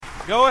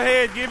Go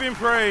ahead, give him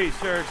praise,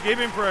 church. Give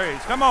him praise.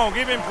 Come on,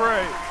 give him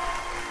praise.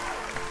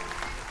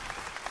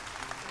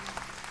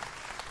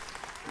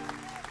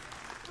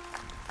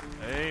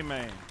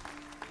 Amen.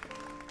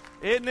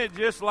 Isn't it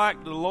just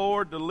like the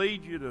Lord to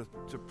lead you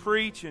to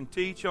preach and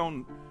teach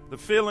on the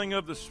filling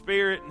of the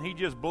Spirit, and He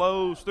just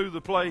blows through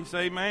the place?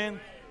 Amen.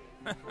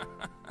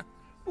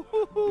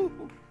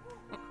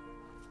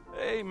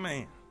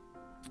 Amen.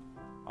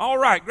 All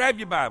right, grab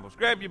your Bibles.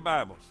 Grab your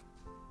Bibles.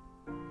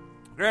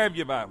 Grab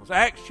your Bibles.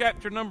 Acts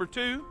chapter number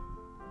 2.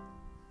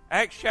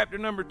 Acts chapter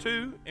number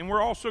 2. And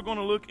we're also going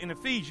to look in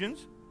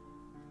Ephesians.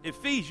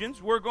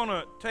 Ephesians, we're going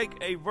to take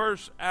a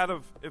verse out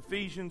of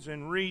Ephesians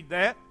and read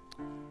that.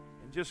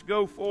 And just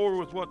go forward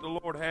with what the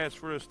Lord has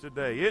for us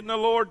today. Isn't the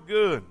Lord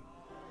good?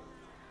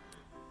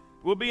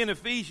 We'll be in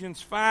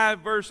Ephesians 5,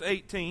 verse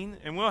 18.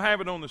 And we'll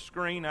have it on the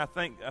screen. I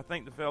think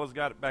the fellas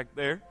got it back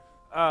there.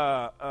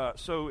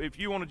 So if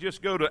you want to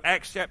just go to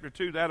Acts chapter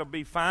 2, that'll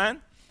be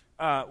fine.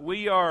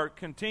 We are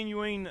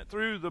continuing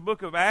through the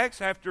book of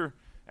Acts after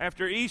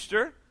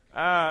Easter.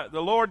 The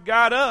Lord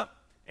got up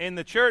and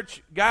the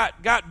church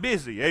got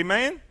busy.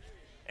 Amen?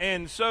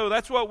 And so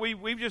that's what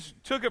we just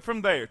took it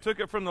from there. Took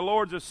it from the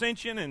Lord's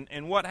ascension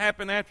and what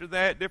happened after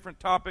that,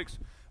 different topics.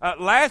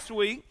 Last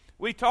week,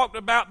 we talked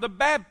about the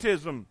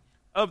baptism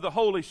of the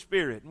Holy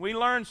Spirit. And we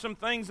learned some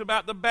things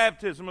about the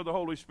baptism of the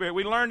Holy Spirit.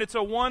 We learned it's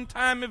a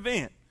one-time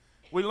event.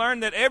 We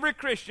learned that every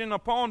Christian,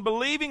 upon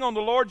believing on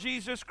the Lord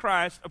Jesus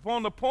Christ,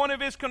 upon the point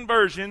of his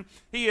conversion,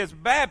 he is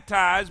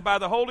baptized by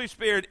the Holy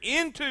Spirit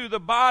into the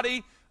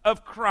body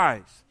of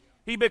Christ.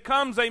 He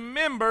becomes a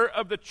member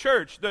of the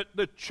church,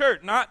 the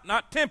church,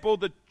 not temple,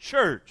 the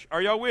church. Are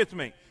y'all with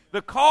me?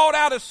 The called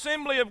out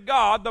assembly of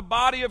God, the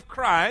body of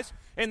Christ,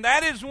 and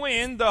that is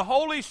when the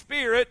Holy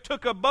Spirit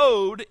took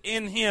abode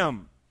in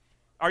him.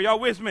 Are y'all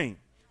with me?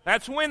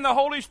 That's when the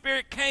Holy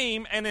Spirit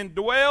came and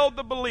indwelled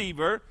the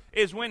believer,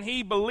 is when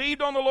he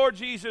believed on the Lord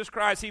Jesus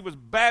Christ. He was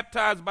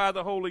baptized by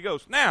the Holy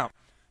Ghost. Now,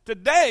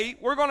 today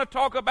we're going to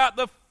talk about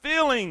the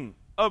filling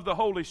of the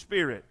Holy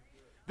Spirit.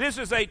 This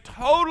is a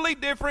totally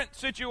different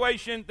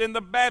situation than the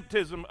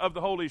baptism of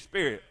the Holy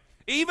Spirit.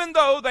 Even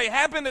though they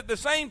happened at the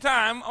same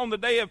time on the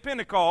day of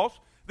Pentecost,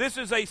 this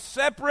is a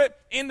separate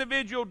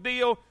individual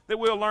deal that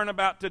we'll learn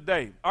about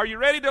today. Are you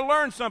ready to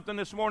learn something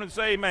this morning?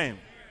 Say amen.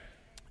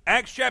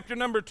 Acts chapter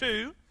number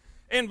 2,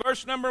 in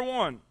verse number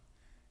 1.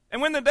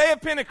 And when the day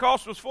of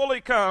Pentecost was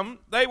fully come,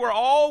 they were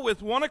all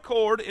with one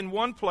accord in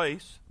one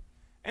place.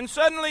 And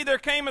suddenly there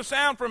came a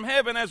sound from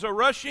heaven as a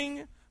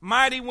rushing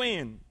mighty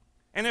wind,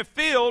 and it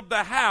filled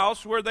the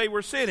house where they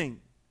were sitting.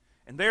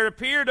 And there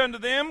appeared unto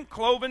them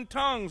cloven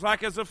tongues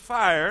like as of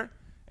fire,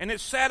 and it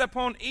sat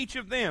upon each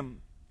of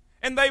them.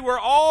 And they were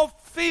all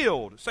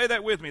filled, say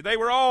that with me, they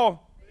were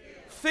all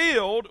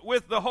filled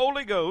with the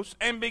Holy Ghost,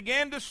 and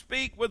began to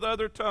speak with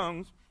other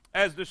tongues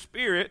as the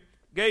Spirit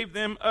gave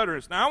them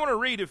utterance. Now I want to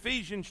read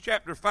Ephesians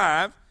chapter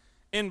 5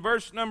 in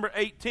verse number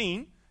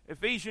 18.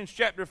 Ephesians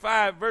chapter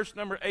 5, verse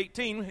number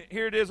 18.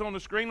 Here it is on the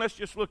screen. Let's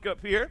just look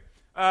up here.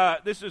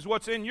 This is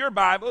what's in your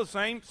Bible,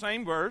 same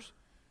verse.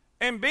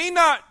 And be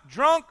not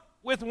drunk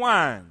with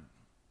wine,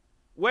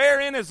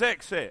 wherein is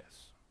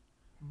excess.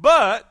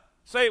 But,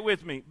 say it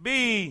with me,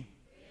 be.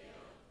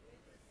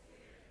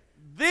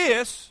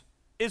 This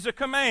is a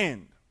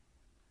command.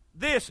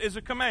 This is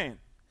a command.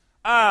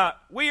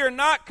 We are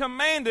not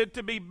commanded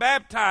to be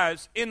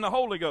baptized in the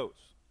Holy Ghost.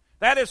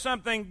 That is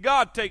something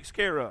God takes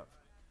care of.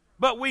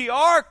 But we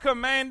are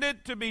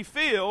commanded to be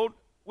filled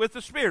with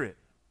the Spirit.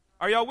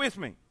 Are y'all with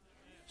me?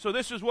 So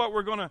this is what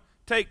we're going to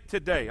take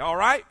today. All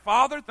right?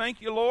 Father,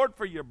 thank you, Lord,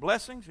 for your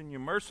blessings and your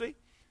mercy.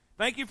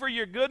 Thank you for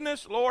your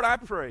goodness. Lord, I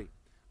pray.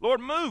 Lord,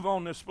 move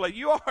on this place.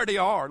 You already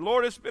are.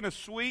 Lord, it's been a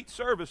sweet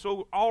service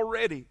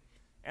already.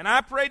 And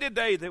I pray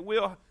today that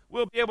we'll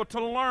be able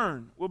to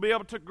learn, we'll be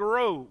able to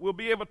grow, we'll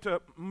be able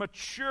to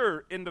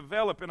mature and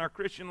develop in our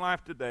Christian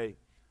life today.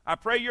 I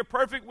pray your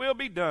perfect will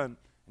be done,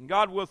 and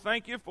God will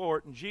thank you for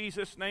it. In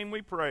Jesus' name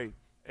we pray.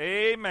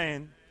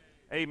 Amen.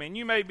 Amen.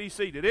 You may be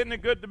seated. Isn't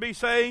it good to be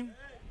saved?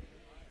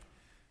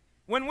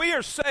 When we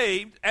are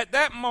saved, at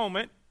that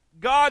moment,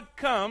 God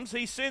comes,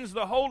 He sends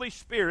the Holy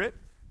Spirit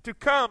to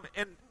come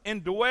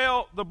and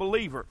dwell the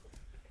believer.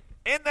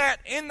 In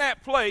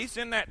that place,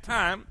 in that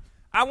time,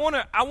 I want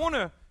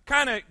to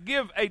kind of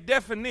give a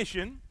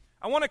definition.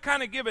 I want to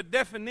kind of give a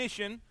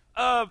definition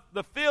of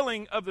the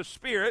filling of the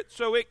Spirit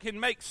so it can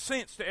make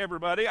sense to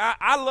everybody.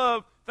 I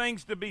love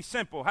things to be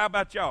simple. How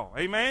about y'all?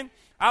 Amen?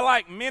 I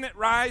like minute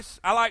rice.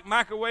 I like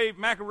microwave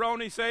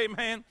macaroni. Say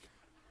amen.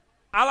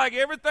 I like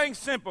everything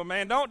simple,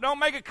 man. Don't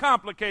make it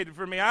complicated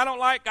for me.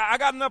 I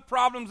got enough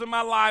problems in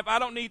my life. I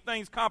don't need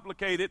things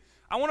complicated.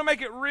 I want to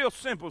make it real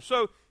simple.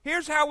 So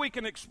here's how we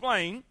can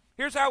explain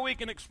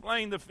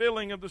the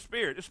filling of the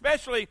Spirit,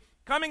 especially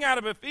coming out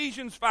of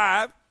Ephesians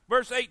 5,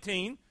 verse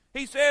 18.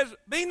 He says,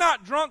 be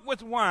not drunk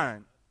with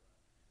wine.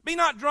 Be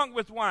not drunk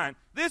with wine.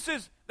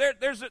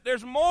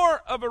 There's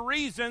more of a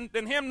reason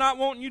than him not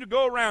wanting you to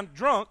go around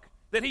drunk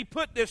that he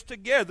put this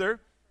together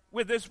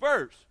with this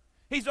verse.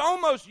 He's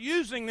almost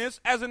using this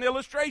as an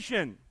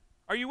illustration.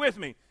 Are you with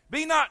me?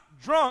 Be not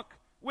drunk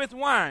with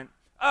wine.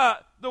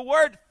 The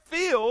word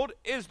filled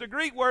is the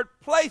Greek word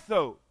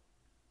pletho,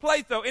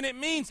 and it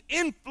means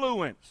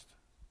influenced.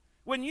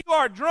 When you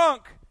are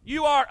drunk,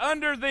 you are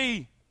under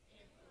the,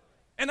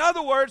 in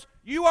other words,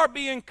 you are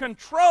being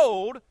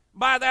controlled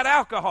by that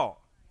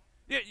alcohol.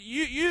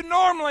 You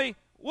normally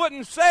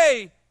wouldn't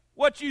say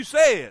what you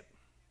said.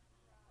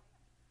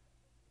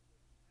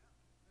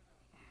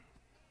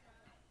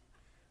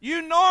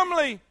 You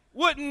normally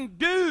wouldn't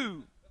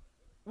do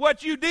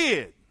what you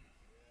did.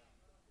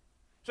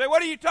 Say,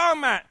 what are you talking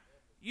about?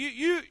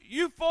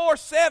 You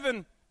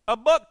 4'7",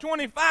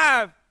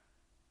 $125,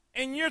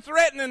 and you're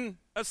threatening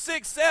a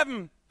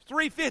 6'7",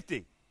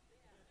 350.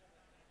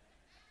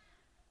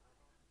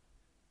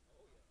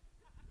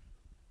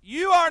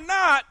 You are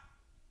not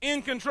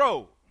in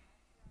control.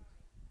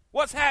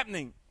 What's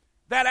happening?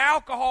 That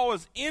alcohol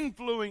is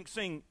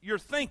influencing your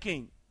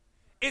thinking.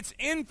 It's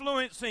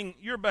influencing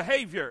your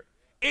behavior.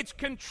 It's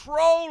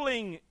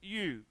controlling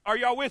you. Are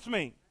y'all with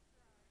me?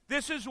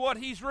 This is what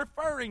he's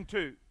referring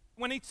to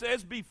when he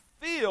says be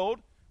filled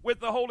with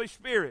the Holy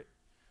Spirit.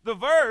 The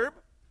verb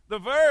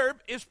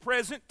is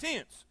present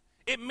tense.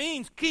 It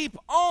means keep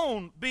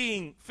on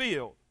being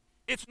filled.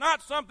 It's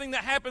not something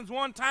that happens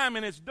one time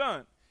and it's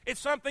done. It's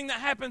something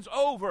that happens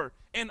over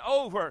and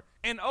over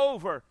and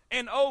over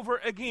and over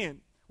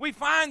again. We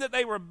find that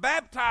they were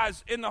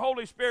baptized in the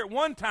Holy Spirit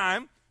one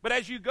time, but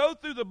as you go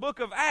through the book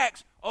of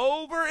Acts,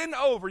 over and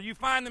over, you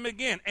find them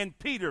again. And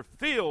Peter,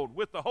 filled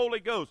with the Holy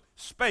Ghost,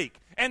 spake.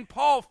 And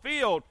Paul,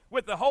 filled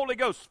with the Holy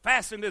Ghost,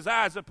 fastened his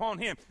eyes upon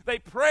him. They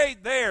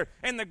prayed there,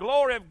 and the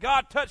glory of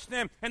God touched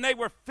them, and they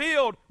were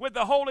filled with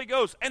the Holy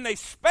Ghost. And they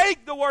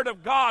spake the word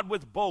of God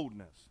with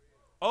boldness.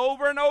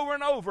 Over and over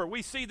and over,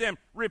 we see them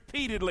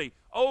repeatedly,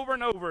 over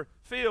and over,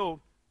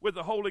 filled with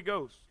the Holy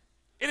Ghost.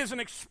 It is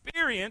an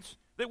experience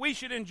that we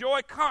should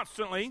enjoy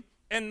constantly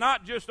and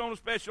not just on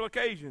special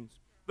occasions.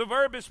 The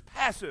verb is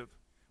passive.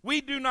 We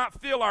do not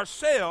fill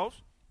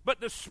ourselves, but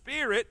the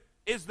Spirit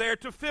is there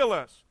to fill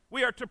us.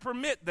 We are to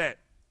permit that.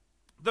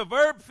 The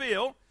verb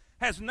fill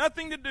has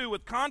nothing to do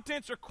with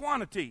contents or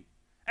quantity,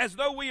 as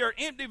though we are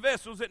empty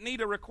vessels that need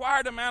a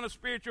required amount of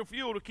spiritual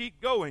fuel to keep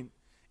going.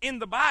 In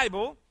the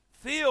Bible,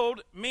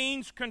 filled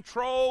means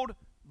controlled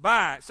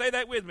by. Say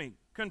that with me.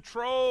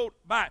 Controlled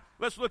by.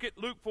 Let's look at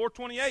Luke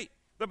 4:28.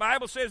 The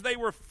Bible says they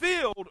were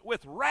filled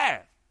with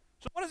wrath.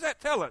 So what does that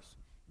tell us?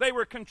 They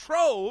were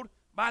controlled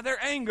by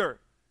their anger.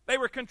 They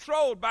were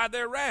controlled by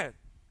their wrath.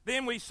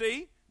 Then we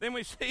see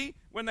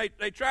when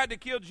they tried to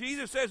kill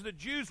Jesus, it says the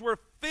Jews were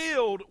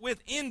filled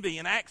with envy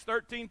in Acts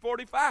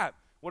 13:45.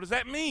 What does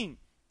that mean?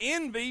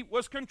 Envy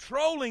was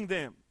controlling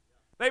them.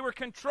 They were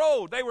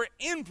controlled. They were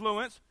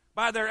influenced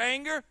by their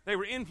anger. They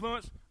were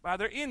influenced by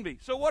their envy.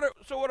 So what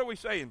are we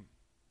saying?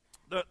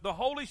 The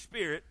Holy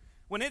Spirit,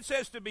 when it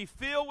says to be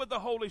filled with the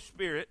Holy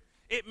Spirit,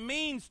 it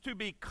means to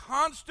be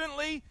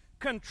constantly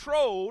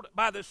controlled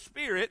by the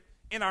Spirit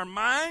in our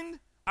mind,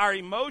 our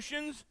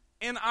emotions,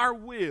 and our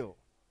will.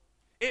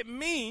 It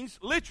means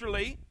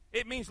literally,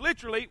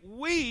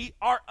 we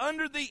are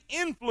under the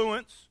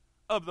influence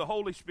of the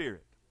Holy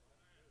Spirit.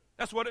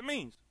 That's what it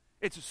means.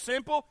 That's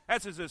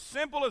as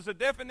simple as a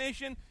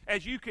definition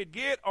as you could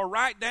get or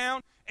write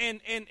down,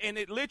 and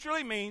it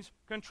literally means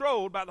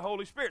controlled by the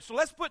Holy Spirit. So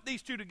let's put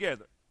these two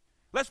together.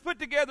 Let's put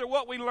together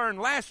what we learned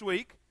last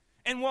week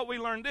and what we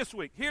learned this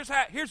week. Here's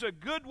a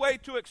good way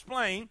to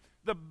explain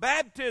the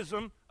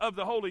baptism of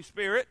the Holy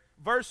Spirit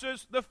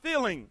versus the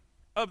filling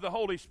of the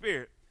Holy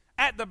Spirit.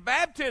 At the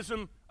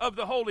baptism of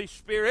the Holy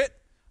Spirit,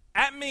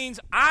 that means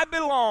I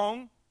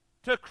belong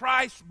to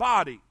Christ's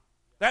body.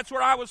 That's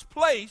where I was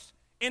placed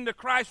into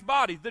Christ's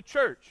body, the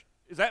church.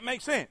 Does that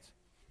make sense?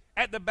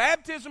 At the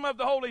baptism of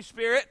the Holy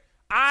Spirit,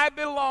 I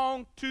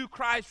belong to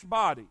Christ's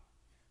body.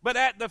 But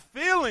at the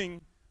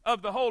filling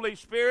of the Holy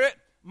Spirit,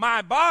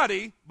 my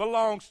body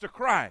belongs to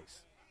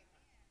Christ.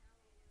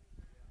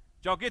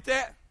 Did y'all get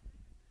that?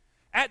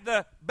 At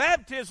the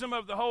baptism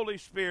of the Holy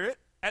Spirit,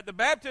 I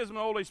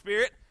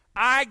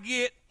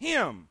get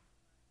Him.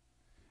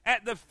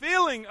 At the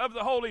filling of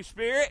the Holy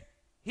Spirit,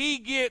 He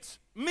gets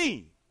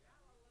me.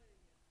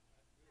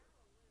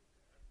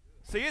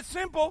 See, it's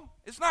simple.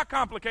 It's not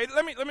complicated.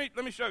 Let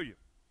me show you.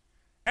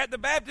 At the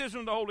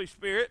baptism of the Holy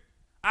Spirit,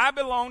 I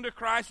belong to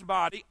Christ's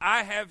body.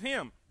 I have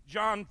Him.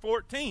 John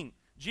 14,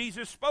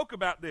 Jesus spoke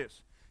about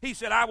this. He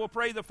said, I will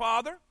pray the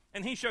Father,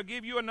 and He shall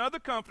give you another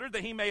Comforter,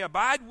 that He may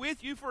abide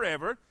with you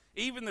forever,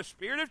 even the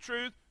Spirit of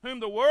truth, whom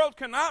the world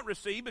cannot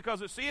receive,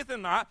 because it seeth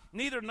Him not,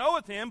 neither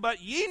knoweth Him,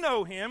 but ye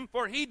know Him,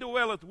 for He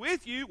dwelleth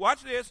with you,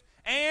 watch this,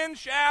 and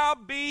shall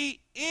be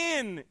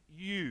in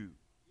you.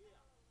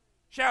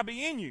 Shall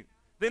be in you.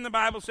 Then the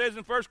Bible says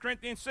in 1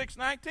 Corinthians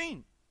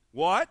 6:19,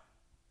 what?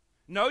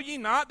 Know ye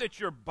not that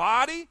your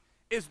body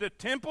is the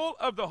temple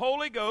of the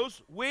Holy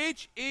Ghost,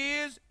 which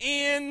is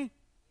in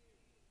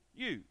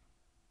you?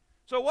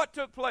 So what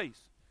took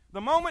place? The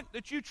moment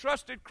that you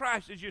trusted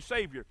Christ as your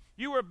Savior,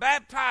 you were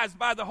baptized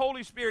by the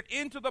Holy Spirit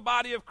into the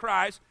body of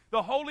Christ.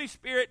 The Holy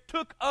Spirit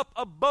took up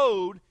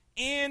abode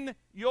in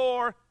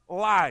your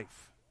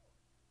life.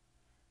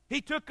 He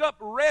took up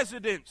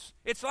residence.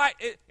 It's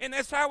like, and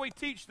that's how we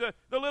teach the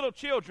little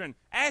children.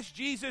 Ask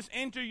Jesus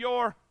into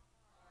your,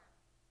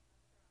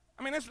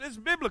 it's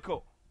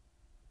biblical.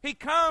 He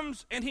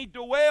comes and he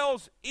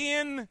dwells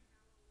in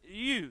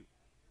you.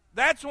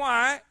 That's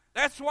why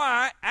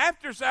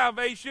after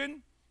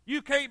salvation,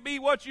 you can't be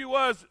what you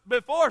was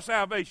before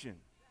salvation.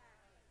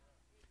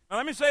 Now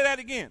let me say that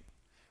again.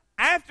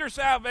 After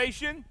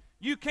salvation,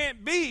 you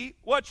can't be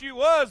what you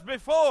was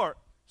before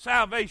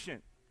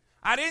salvation.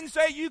 I didn't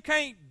say you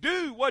can't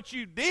do what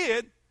you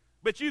did,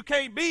 but you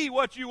can't be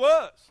what you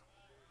was.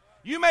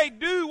 You may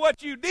do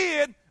what you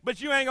did,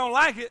 but you ain't going to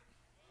like it.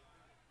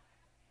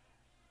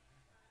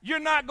 You're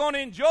not going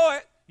to enjoy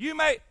it. You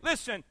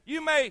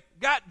may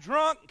got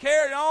drunk,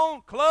 carried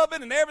on,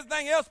 clubbing and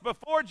everything else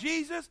before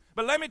Jesus,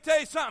 but let me tell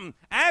you something.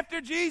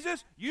 After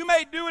Jesus, you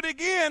may do it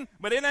again,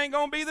 but it ain't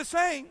going to be the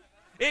same.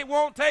 It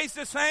won't taste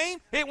the same.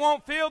 It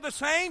won't feel the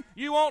same.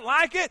 You won't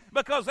like it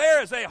because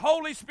there is a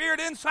Holy Spirit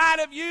inside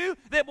of you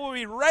that will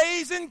be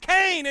raising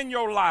Cain in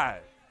your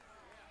life.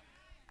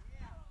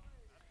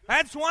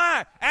 That's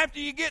why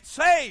after you get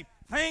saved,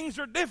 things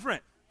are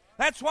different.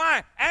 That's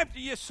why after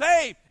you're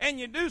saved and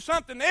you do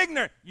something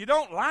ignorant, you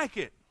don't like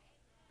it.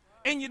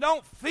 And you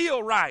don't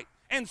feel right.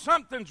 And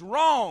something's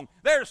wrong.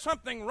 There's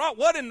something wrong.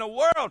 What in the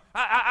world?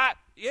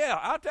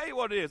 I'll tell you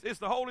what it is. It's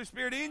the Holy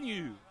Spirit in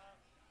you.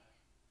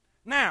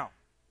 Now,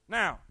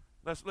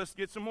 let's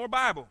get some more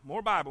Bible.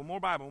 More Bible.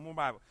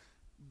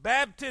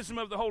 Baptism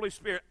of the Holy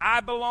Spirit.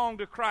 I belong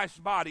to Christ's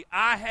body.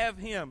 I have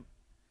him.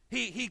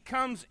 He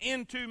comes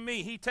into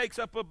me. He takes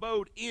up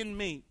abode in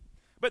me.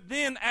 But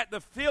then at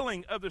the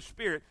filling of the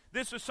Spirit,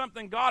 this is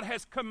something God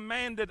has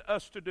commanded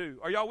us to do.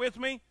 Are y'all with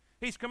me?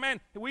 He's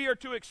commanded. We are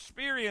to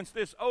experience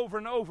this over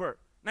and over.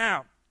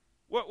 Now,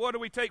 what do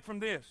we take from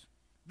this?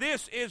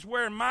 This is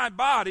where my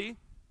body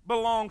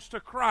belongs to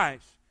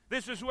Christ.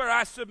 This is where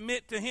I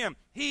submit to him.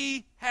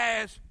 He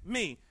has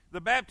me.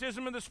 The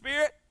baptism of the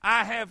Spirit,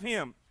 I have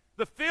him.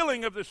 The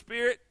filling of the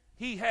Spirit,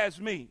 he has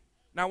me.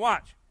 Now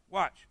watch.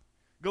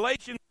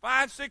 Galatians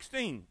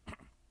 5:16.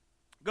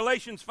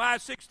 Galatians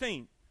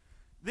 5:16.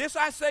 This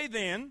I say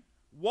then,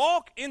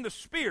 walk in the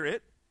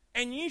Spirit,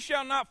 and ye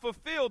shall not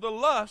fulfill the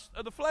lust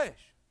of the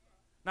flesh.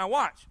 Now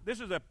watch. This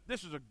is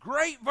a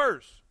great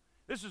verse.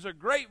 This is a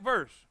great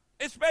verse,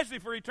 especially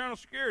for eternal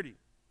security.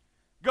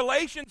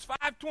 Galatians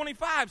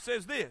 5:25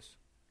 says this.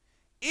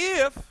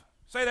 If,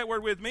 say that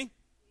word with me,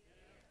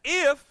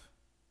 if,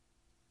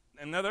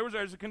 in other words,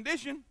 there's a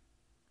condition.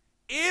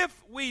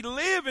 If we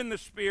live in the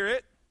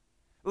Spirit,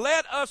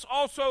 let us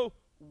also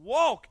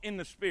walk in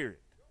the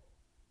Spirit.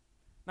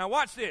 Now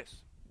watch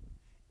this.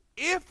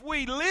 If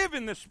we live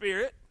in the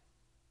Spirit,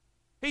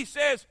 he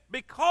says,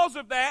 because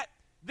of that,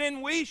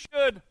 then we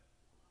should,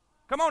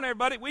 come on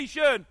everybody, we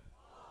should.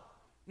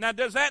 Now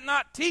does that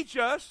not teach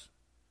us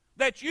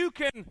that you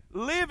can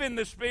live in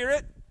the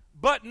Spirit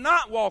but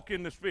not walk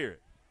in the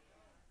Spirit?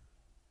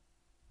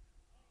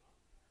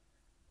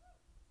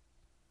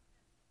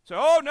 So,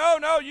 oh,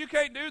 no, you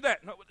can't do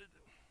that. No,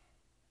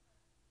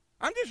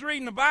 I'm just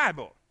reading the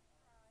Bible.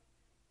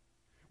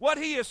 What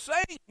he is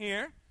saying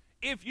here,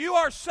 if you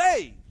are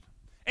saved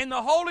and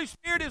the Holy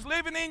Spirit is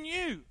living in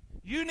you,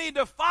 you need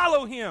to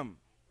follow him.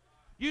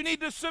 You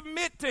need to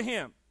submit to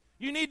him.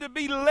 You need to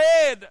be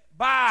led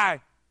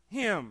by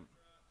him.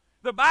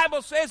 The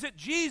Bible says that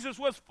Jesus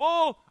was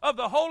full of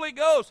the Holy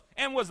Ghost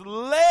and was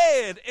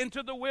led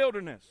into the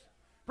wilderness.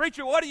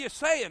 Preacher, what are you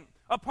saying?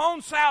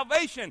 Upon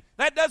salvation,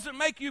 that doesn't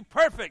make you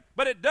perfect,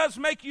 but it does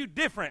make you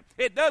different.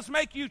 It does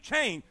make you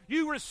change.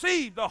 You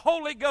receive the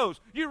Holy Ghost.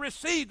 You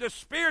receive the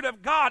Spirit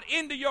of God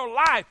into your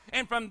life.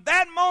 And from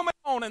that moment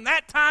on and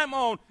that time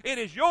on, it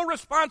is your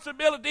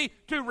responsibility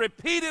to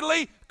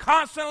repeatedly,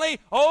 constantly,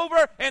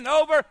 over and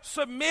over,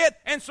 submit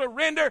and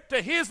surrender to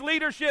his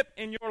leadership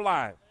in your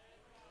life.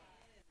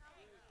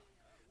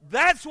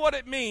 That's what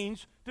it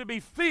means to be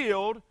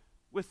filled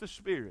with the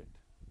Spirit.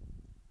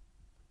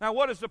 Now,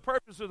 what is the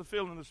purpose of the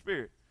filling of the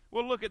Spirit?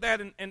 We'll look at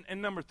that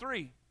in number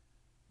 3.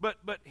 But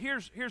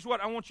here's what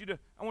I want you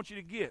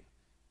to get.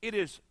 It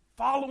is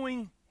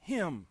following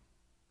him.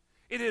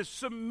 It is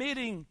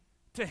submitting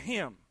to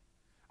him.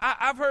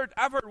 I've heard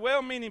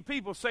well-meaning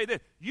people say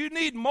that you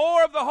need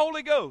more of the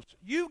Holy Ghost.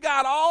 You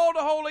got all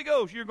the Holy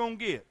Ghost you're going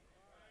to get.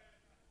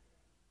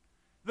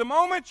 The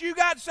moment you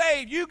got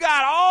saved, you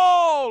got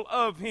all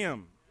of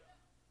him.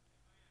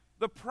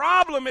 The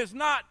problem is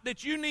not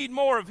that you need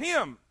more of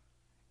him.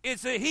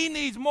 It's that he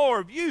needs more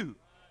of you.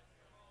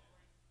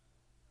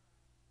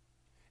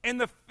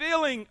 And the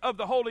filling of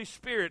the Holy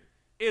Spirit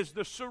is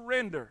the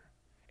surrender.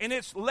 And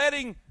it's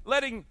letting,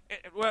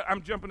 well,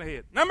 I'm jumping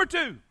ahead. Number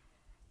two,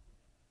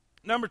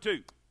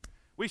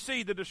 we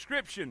see the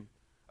description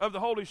of the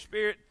Holy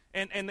Spirit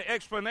and the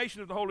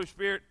explanation of the Holy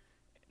Spirit,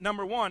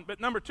 number 1. But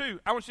number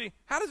 2, I want to see,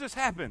 how does this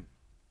happen?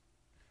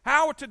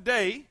 How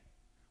today,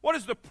 what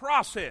is the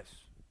process?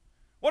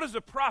 What is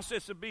the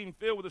process of being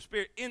filled with the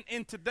Spirit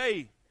in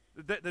today?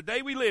 The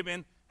day we live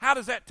in, how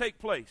does that take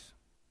place?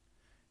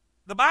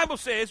 The Bible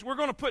says, we're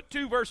going to put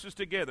 2 verses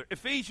together.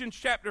 Ephesians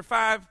chapter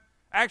 5,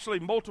 actually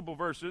multiple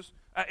verses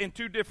in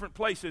two different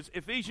places,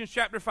 Ephesians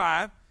chapter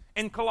 5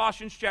 and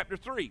Colossians chapter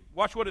 3.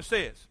 Watch what it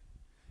says.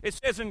 It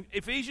says in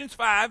Ephesians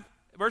 5,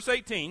 verse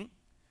 18,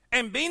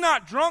 and be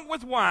not drunk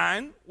with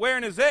wine,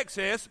 wherein is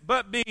excess,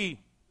 but be,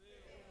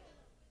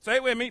 say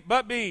it with me,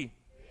 but be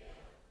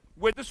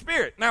with the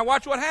Spirit. Now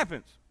watch what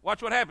happens.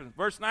 Watch what happens.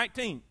 Verse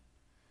 19.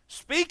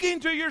 Speaking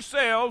to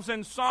yourselves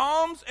in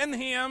psalms and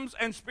hymns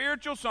and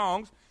spiritual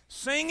songs,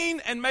 singing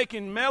and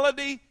making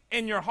melody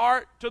in your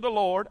heart to the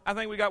Lord. I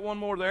think we got one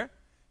more there.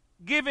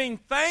 Giving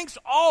thanks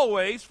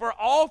always for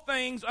all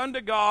things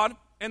unto God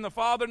and the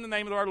Father in the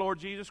name of our Lord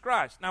Jesus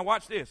Christ. Now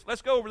watch this.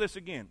 Let's go over this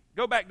again.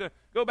 Go back to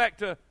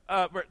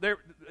there.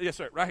 Yes,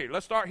 sir, right here.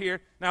 Let's start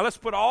here. Now let's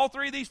put all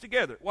three of these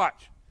together.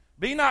 Watch.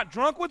 Be not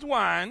drunk with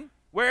wine,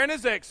 wherein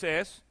is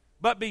excess,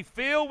 but be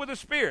filled with the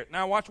Spirit.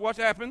 Now watch what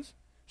happens.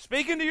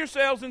 Speaking to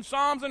yourselves in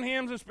psalms and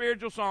hymns and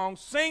spiritual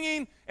songs,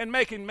 singing and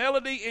making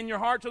melody in your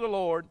heart to the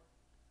Lord,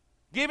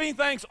 giving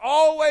thanks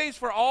always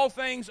for all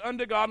things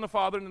unto God and the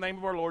Father in the name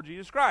of our Lord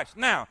Jesus Christ.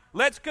 Now,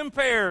 let's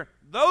compare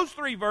those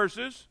three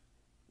verses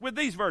with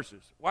these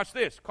verses. Watch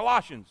this,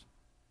 Colossians.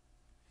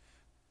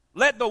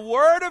 Let the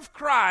word of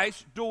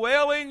Christ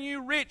dwell in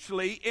you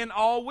richly in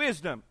all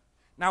wisdom.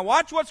 Now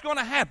watch what's going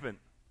to happen.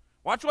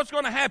 Watch what's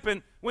going to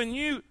happen when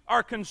you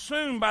are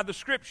consumed by the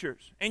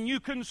Scriptures and you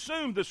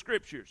consume the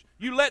Scriptures.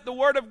 You let the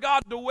Word of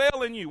God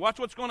dwell in you. Watch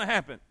what's going to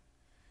happen.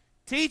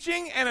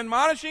 Teaching and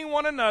admonishing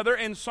one another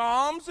in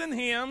psalms and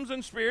hymns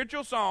and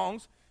spiritual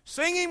songs,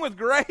 singing with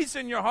grace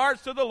in your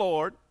hearts to the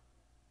Lord.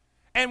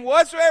 And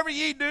whatsoever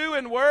ye do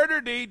in word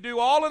or deed, do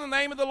all in the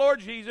name of the Lord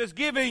Jesus,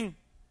 giving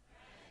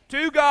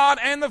to God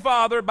and the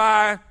Father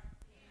by...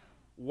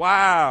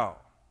 Wow.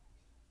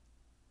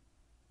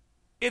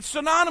 It's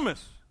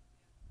synonymous.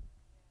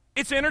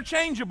 It's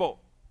interchangeable.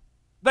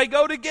 They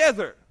go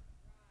together.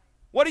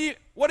 What do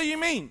you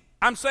mean?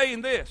 I'm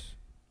saying this.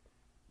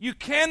 You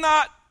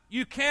cannot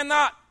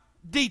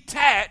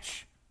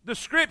detach the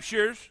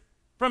Scriptures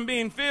from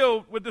being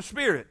filled with the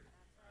Spirit.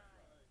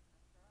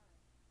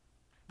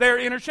 They're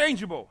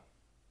interchangeable.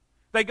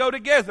 They go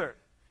together.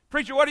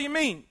 Preacher, what do you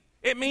mean?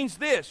 It means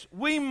this.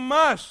 We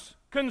must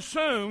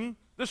consume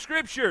the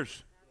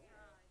Scriptures.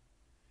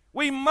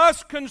 We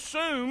must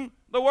consume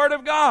the Word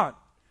of God.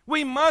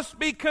 We must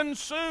be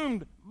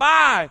consumed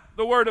by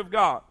the Word of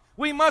God.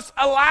 We must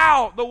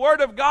allow the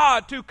Word of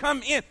God to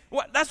come in.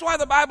 That's why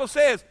the Bible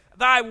says,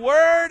 Thy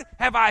Word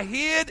have I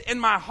hid in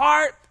my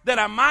heart that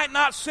I might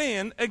not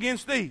sin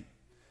against Thee.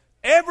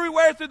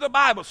 Everywhere through the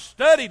Bible,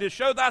 study to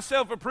show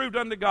thyself approved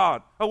unto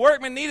God. A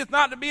workman needeth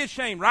not to be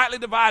ashamed, rightly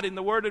dividing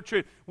the word of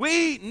truth.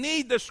 We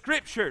need the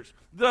Scriptures.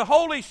 The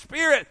Holy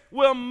Spirit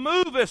will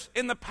move us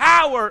in the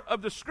power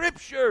of the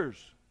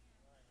Scriptures.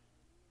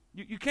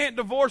 You can't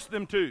divorce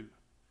them two.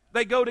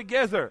 They go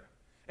together.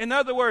 In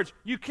other words,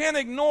 you can't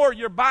ignore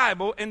your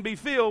Bible and be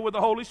filled with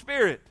the Holy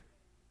Spirit.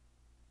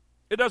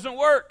 It doesn't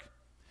work.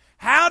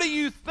 How do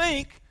you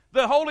think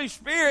the Holy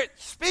Spirit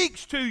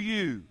speaks to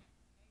you?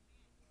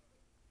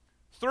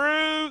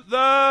 Through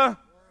the...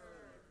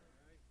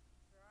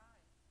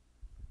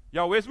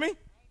 Y'all with me?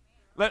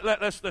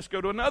 Let's go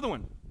to another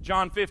one.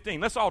 John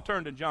 15. Let's all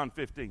turn to John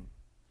 15.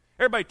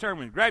 Everybody turn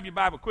with me. Grab your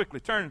Bible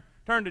quickly. Turn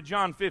to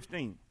John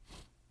 15.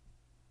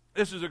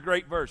 This is a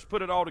great verse.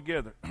 Put it all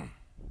together.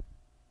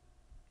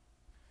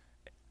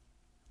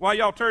 While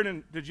y'all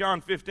turning to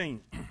John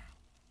 15.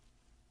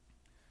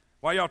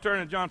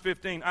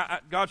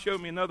 God showed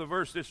me another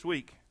verse this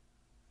week.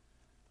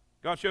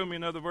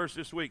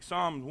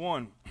 Psalms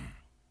 1.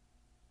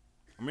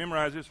 I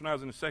memorized this when I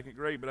was in the second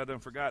grade, but I done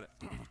forgot it.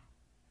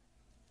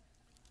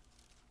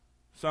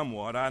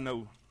 Somewhat, I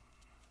know.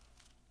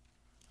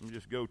 Let me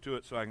just go to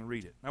it so I can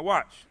read it. Now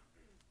watch.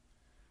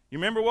 You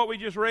remember what we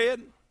just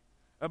read?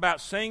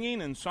 About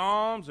singing and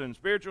psalms and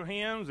spiritual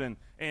hymns and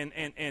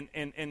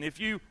if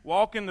you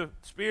walk in the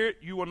Spirit,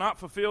 you will not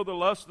fulfill the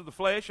lust of the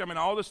flesh. I mean,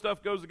 all this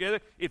stuff goes together.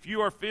 If you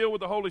are filled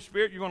with the Holy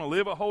Spirit, you're going to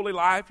live a holy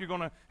life. You're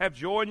going to have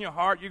joy in your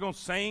heart. You're going to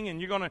sing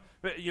and you're going to,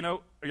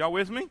 are y'all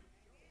with me?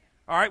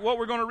 All right, what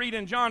we're going to read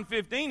in John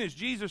 15 is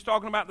Jesus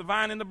talking about the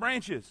vine and the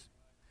branches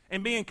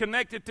and being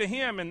connected to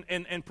Him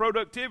and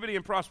productivity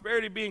and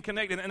prosperity being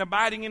connected and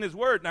abiding in His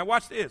Word. Now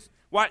watch this.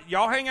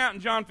 Y'all hang out in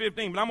John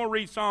 15, but I'm going to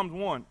read Psalms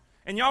 1.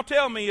 And y'all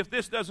tell me if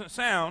this doesn't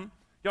sound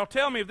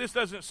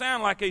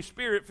like a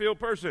Spirit-filled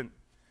person.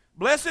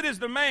 Blessed is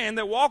the man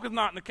that walketh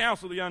not in the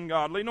counsel of the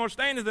ungodly, nor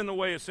standeth in the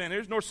way of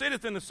sinners, nor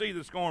sitteth in the seat of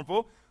the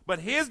scornful, but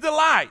his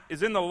delight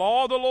is in the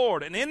law of the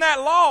Lord. And in that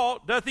law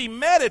doth he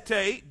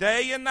meditate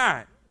day and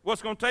night.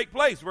 What's going to take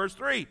place? Verse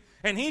 3.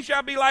 And he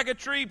shall be like a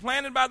tree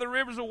planted by the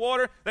rivers of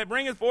water that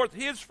bringeth forth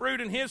his fruit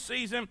in his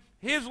season.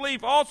 His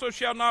leaf also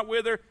shall not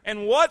wither,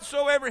 and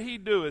whatsoever he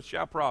doeth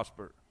shall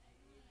prosper.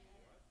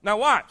 Now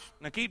watch.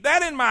 Now keep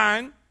that in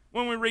mind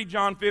when we read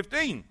John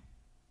 15.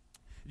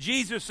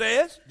 Jesus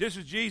says, this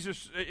is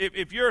Jesus,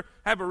 if you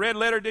have a red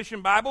letter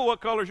edition Bible,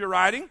 what color is your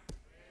writing?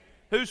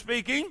 Who's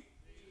speaking?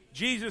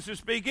 Jesus is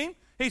speaking.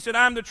 He said,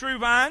 I'm the true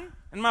vine,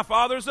 and my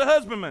Father is the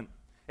husbandman.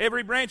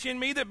 Every branch in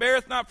me that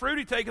beareth not fruit,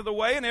 he taketh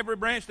away, and every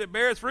branch that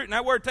beareth fruit. And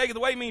that word taketh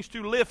away means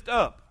to lift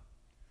up.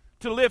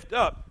 To lift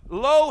up.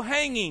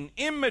 Low-hanging,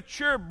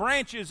 immature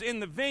branches in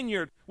the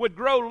vineyard would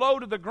grow low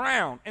to the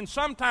ground, and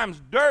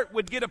sometimes dirt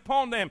would get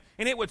upon them,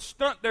 and it would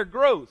stunt their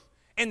growth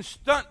and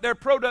stunt their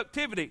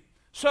productivity.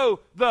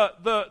 So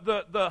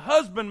the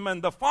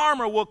husbandman, the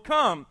farmer, will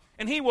come,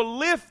 and he will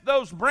lift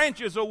those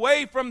branches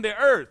away from the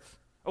earth,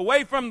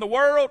 away from the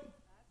world,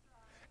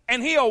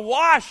 and he'll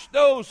wash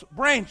those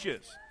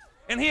branches,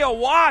 and he'll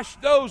wash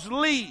those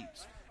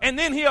leaves, and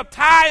then he'll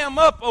tie them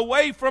up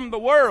away from the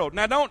world.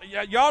 Now,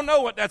 y'all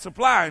know what that's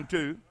applying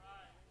to,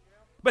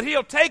 but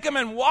he'll take them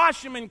and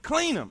wash them and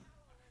clean them.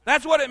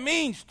 That's what it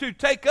means to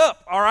take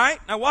up, all right?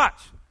 Now,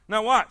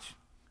 watch.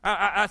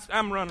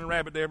 I'm running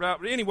rabbit there,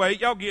 but anyway,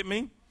 y'all get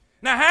me.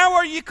 Now, how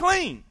are you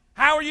clean?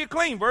 How are you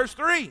clean? Verse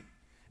 3.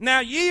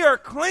 Now, ye are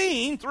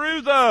clean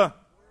through the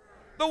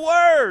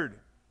Word.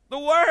 The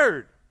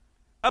Word.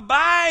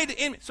 Abide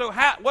in. So,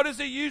 what does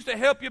it use to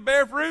help you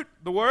bear fruit?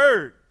 The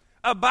Word.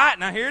 Abide.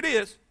 Now, here it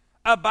is.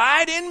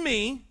 Abide in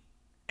me,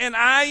 and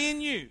I in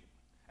you.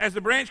 As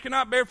the branch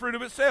cannot bear fruit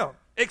of itself,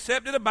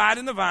 except it abide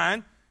in the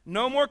vine,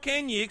 no more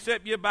can ye,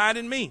 except ye abide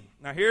in me.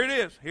 Now, here it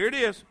is. Here it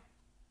is.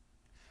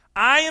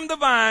 I am the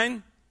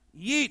vine,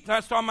 ye.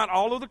 That's talking about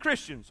all of the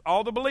Christians,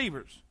 all the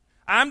believers.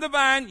 I am the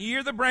vine, ye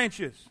are the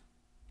branches.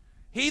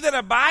 He that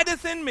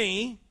abideth in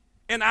me,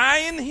 and I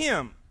in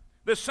him,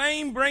 the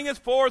same bringeth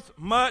forth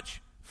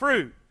much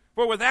fruit.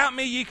 For without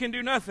me ye can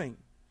do nothing.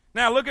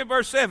 Now look at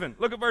verse 7.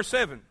 Look at verse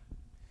 7.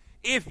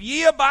 If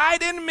ye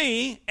abide in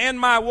me, and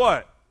my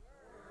what?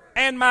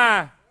 And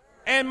my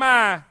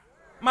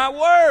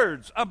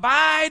words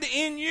abide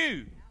in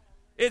you.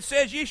 It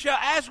says, ye shall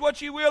ask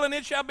what ye will, and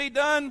it shall be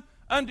done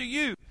unto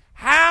you.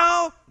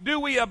 How do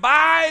we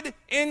abide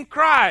in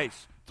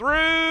Christ?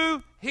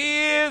 Through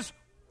his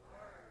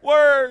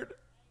word.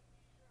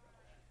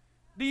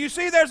 Do you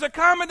see there's a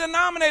common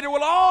denominator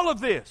with all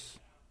of this?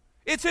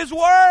 It's his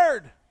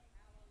word.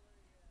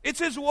 It's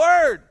his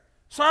word.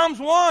 Psalms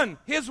 1,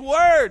 his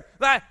word,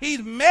 that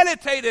he's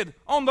meditated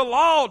on the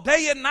law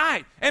day and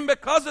night. And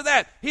because of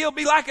that, he'll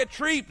be like a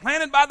tree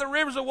planted by the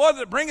rivers of water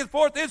that bringeth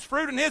forth its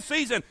fruit in his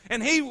season.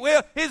 And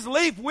his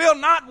leaf will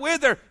not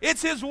wither.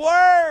 It's his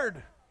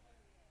word.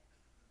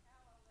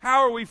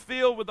 How are we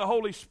filled with the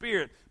Holy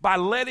Spirit? By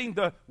letting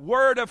the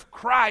word of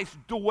Christ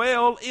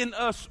dwell in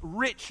us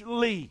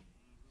richly.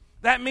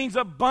 That means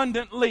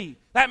abundantly.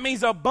 That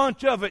means a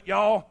bunch of it,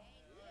 y'all.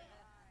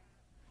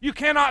 You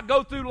cannot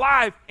go through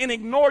life and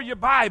ignore your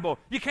Bible.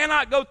 You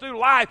cannot go through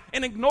life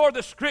and ignore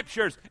the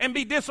Scriptures and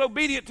be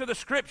disobedient to the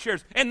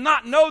Scriptures and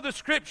not know the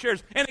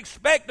Scriptures and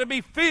expect to be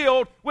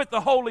filled with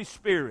the Holy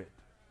Spirit.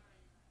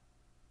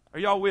 Are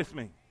y'all with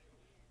me?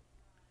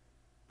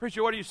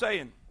 Preacher, what are you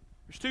saying?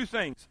 There's two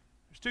things.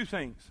 There's two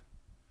things.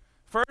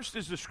 First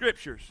is the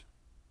Scriptures.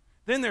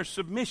 Then there's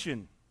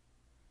submission.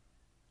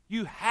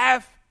 You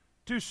have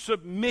to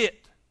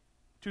submit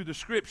to the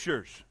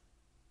Scriptures.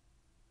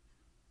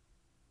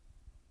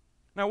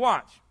 Now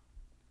watch.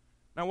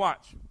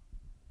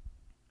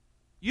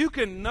 You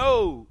can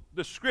know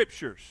the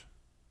Scriptures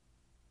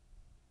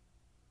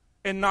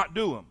and not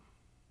do them.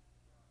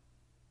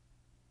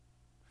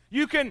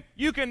 You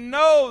can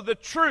know the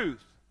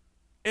truth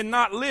and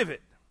not live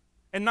it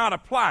and not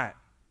apply it.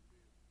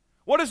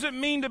 What does it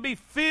mean to be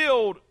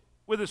filled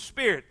with the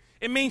Spirit?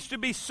 It means to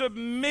be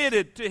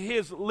submitted to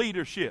His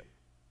leadership.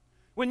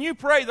 When you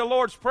pray the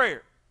Lord's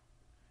Prayer,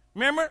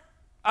 remember,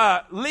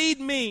 lead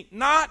me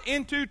not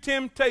into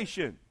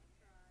temptation.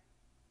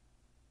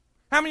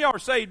 How many of y'all are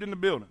saved in the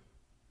building?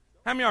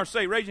 How many of y'all are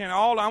saved? Raise your hand.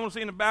 All I want to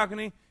see in the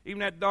balcony, even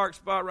that dark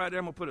spot right there,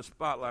 I'm going to put a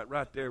spotlight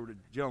right there where the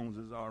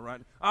Joneses are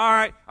right. All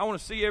right, I want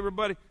to see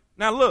everybody.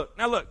 Now look.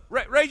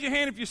 Raise your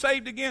hand if you're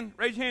saved again.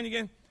 Raise your hand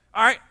again.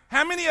 All right,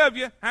 how many of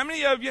you, I'm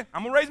going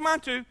to raise mine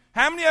too.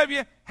 How many of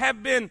you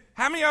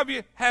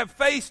have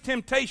faced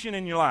temptation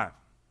in your life?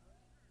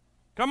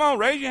 Come on,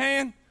 raise your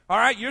hand. All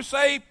right, you're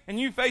saved and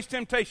you face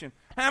temptation.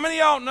 How many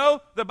of y'all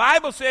know the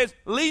Bible says,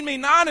 lead me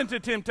not into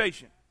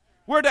temptation?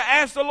 We're to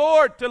ask the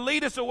Lord to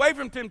lead us away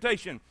from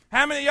temptation.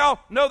 How many of y'all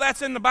know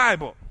that's in the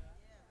Bible?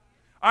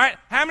 All right,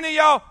 how many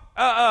of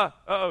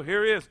y'all,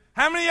 here it is.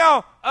 How many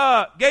of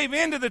y'all gave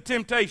in to the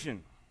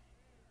temptation?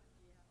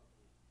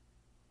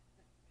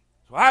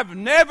 So I've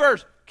never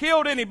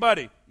killed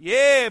anybody.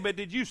 Yeah, but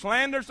did you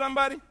slander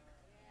somebody?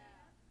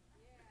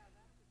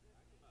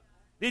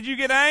 Did you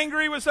get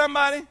angry with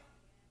somebody?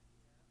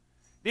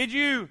 Did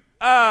you,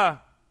 I'm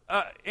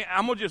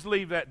going to just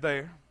leave that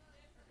there.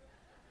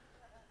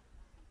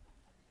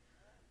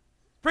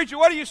 Preacher,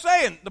 what are you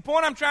saying? The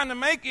point I'm trying to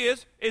make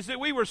is that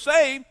we were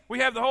saved, we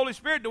have the Holy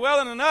Spirit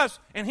dwelling in us,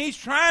 and He's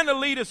trying to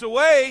lead us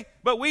away,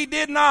 but we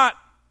did not.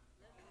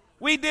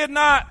 What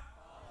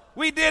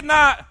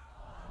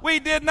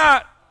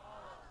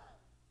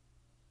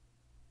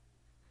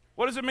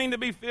does it mean to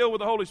be filled with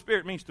the Holy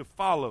Spirit? It means to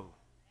follow.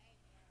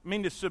 It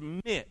means to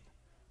submit,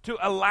 to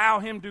allow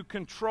Him to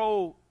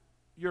control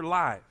your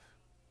life.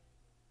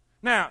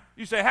 Now,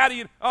 you say, how do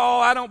you, oh,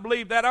 I don't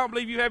believe that. I don't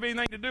believe you have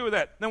anything to do with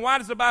that. Then why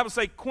does the Bible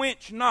say,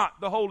 quench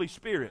not the Holy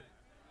Spirit?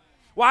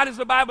 Why does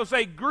the Bible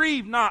say,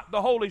 grieve not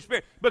the Holy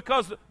Spirit?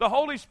 Because the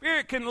Holy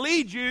Spirit can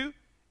lead you,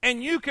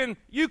 and you can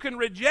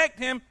reject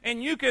Him,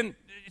 and you can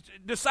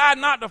decide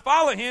not to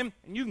follow Him,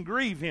 and you can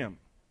grieve Him.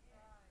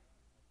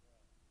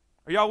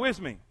 Are y'all with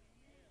me?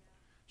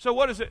 So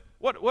what is it?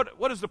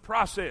 What is the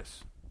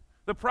process?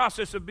 The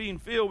process of being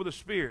filled with the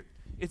Spirit.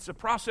 It's the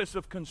process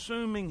of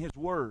consuming His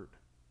Word.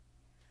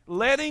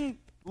 Letting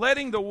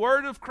the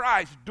Word of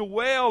Christ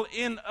dwell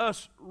in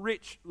us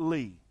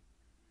richly.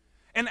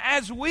 And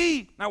as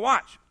we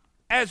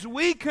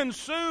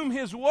consume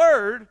His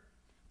Word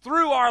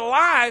through our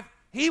life,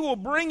 He will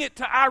bring it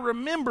to our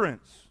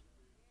remembrance.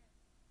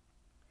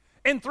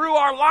 And through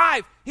our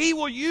life, He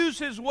will use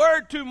His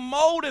Word to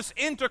mold us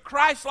into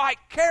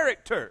Christ-like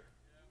character.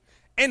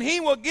 And He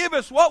will give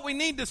us what we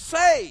need to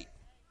say.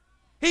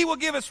 He will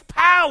give us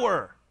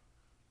power.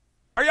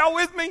 Are y'all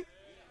with me?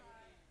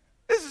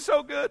 This is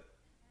so good.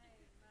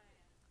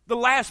 The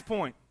last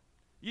point.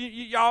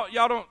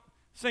 Y'all don't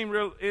seem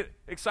real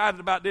excited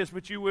about this,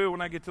 but you will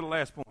when I get to the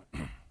last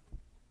point.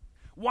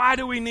 Why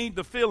do we need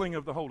the filling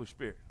of the Holy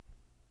Spirit?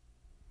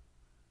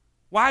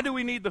 Why do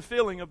we need the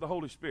filling of the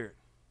Holy Spirit?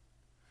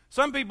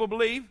 Some people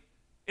believe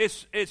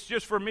it's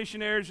just for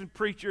missionaries and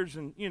preachers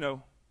and, you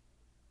know.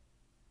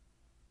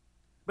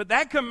 But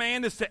that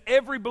command is to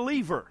every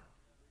believer.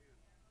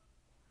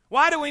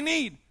 Why do we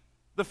need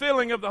the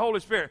filling of the Holy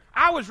Spirit?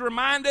 I was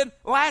reminded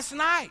last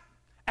night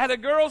at a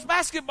girls'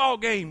 basketball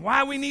game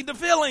why we need the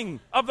filling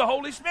of the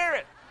Holy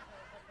Spirit.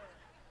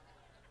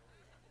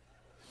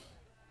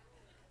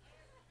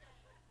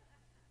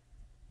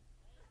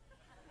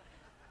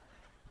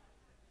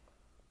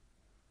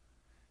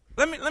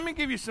 Let me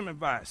give you some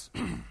advice.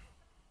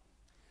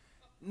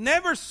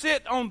 Never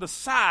sit on the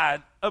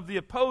side of the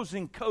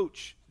opposing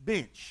coach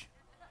bench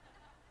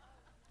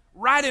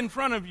right in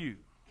front of you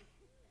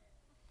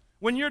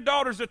when your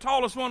daughter's the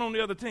tallest one on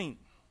the other team.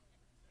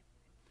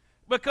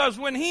 Because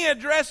when he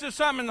addresses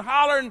something and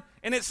hollering,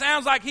 and it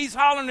sounds like he's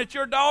hollering at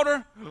your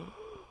daughter,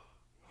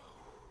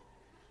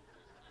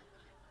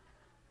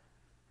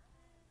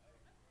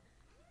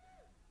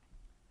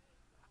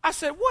 I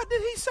said, what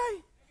did he say?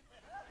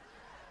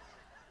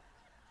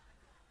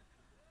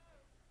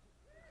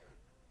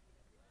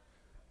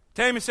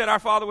 Tammy said, Our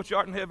Father which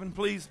art in heaven,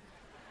 please,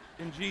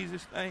 in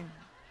Jesus' name,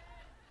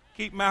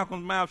 keep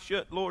Malcolm's mouth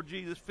shut, Lord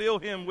Jesus. Fill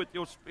him with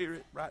your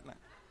Spirit right now.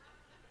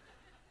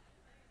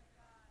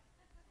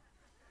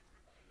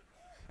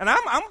 And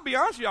I'm going to be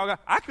honest with y'all,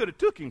 I could have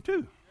took him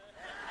too.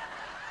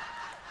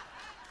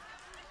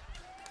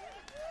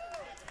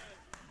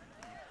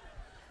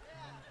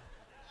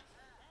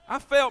 I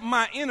felt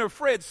my inner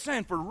Fred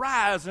Sanford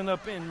rising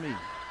up in me.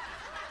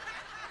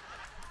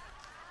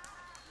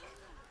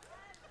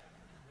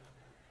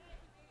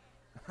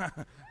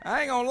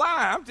 I ain't going to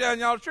lie. I'm telling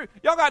y'all the truth.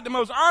 Y'all got the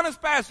most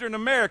honest pastor in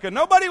America.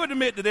 Nobody would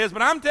admit to this,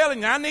 but I'm telling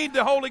you, I need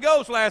the Holy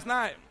Ghost last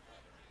night.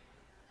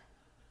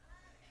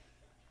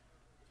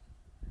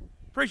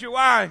 Preacher,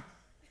 why?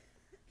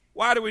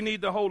 Why do we need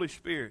the Holy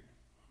Spirit?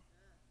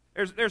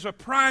 There's a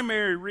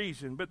primary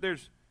reason, but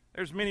there's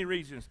many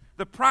reasons.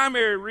 The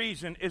primary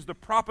reason is the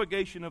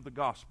propagation of the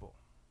gospel.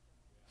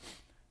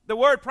 The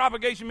word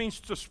propagation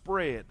means to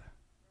spread.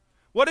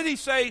 What did he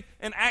say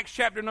in Acts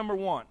chapter number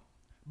 1?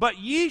 But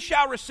ye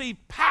shall receive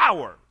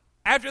power.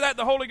 After that,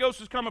 the Holy Ghost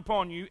has come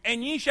upon you,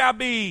 and ye shall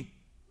be,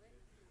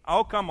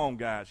 oh, come on,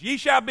 guys. Ye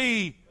shall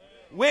be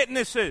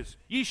witnesses.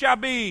 Ye shall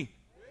be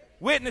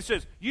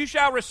witnesses. You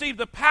shall receive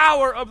the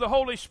power of the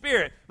Holy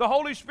Spirit. The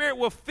Holy Spirit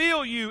will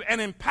fill you and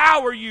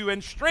empower you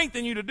and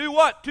strengthen you to do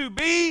what? To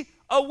be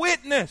a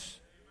witness.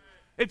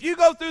 If you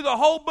go through the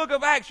whole book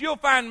of Acts, you'll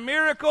find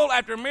miracle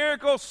after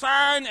miracle,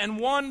 sign and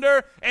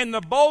wonder, and the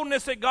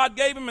boldness that God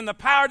gave him and the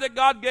power that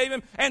God gave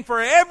him. And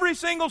for every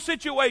single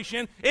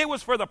situation, it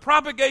was for the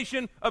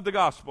propagation of the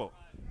gospel.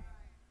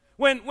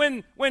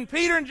 When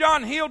Peter and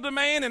John healed the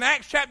man in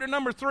Acts chapter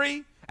number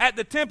 3 at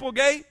the temple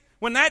gate,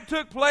 when that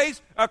took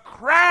place, a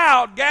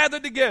crowd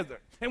gathered together.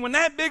 And when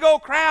that big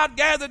old crowd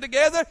gathered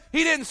together,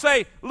 he didn't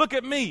say, look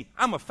at me,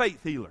 I'm a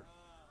faith healer.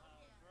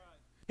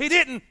 He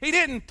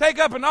didn't take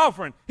up an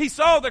offering. He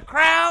saw the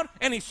crowd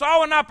and he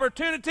saw an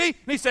opportunity and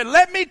he said,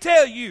 let me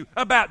tell you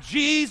about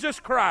Jesus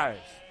Christ.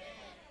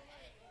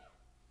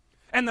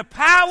 And the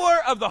power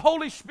of the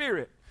Holy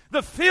Spirit,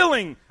 the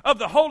filling of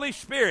the Holy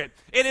Spirit,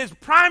 it is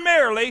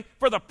primarily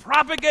for the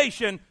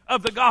propagation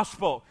of the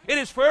gospel. It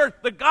is for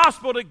the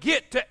gospel to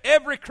get to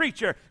every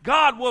creature.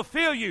 God will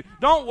fill you.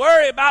 Don't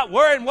worry about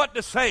worrying what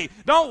to say.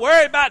 Don't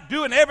worry about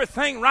doing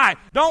everything right.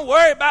 Don't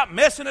worry about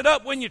messing it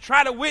up when you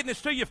try to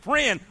witness to your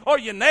friend or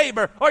your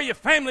neighbor or your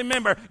family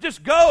member.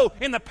 Just go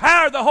in the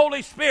power of the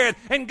Holy Spirit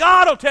and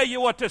God will tell you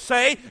what to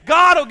say.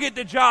 God will get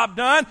the job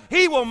done.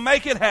 He will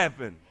make it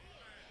happen.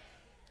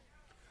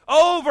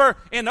 Over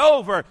and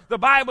over, the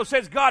Bible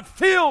says God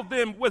filled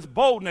them with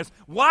boldness.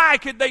 Why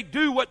could they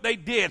do what they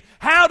did?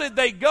 How did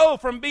they go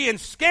from being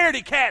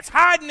scaredy cats,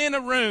 hiding in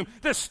a room,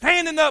 to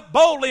standing up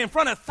boldly in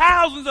front of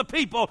thousands of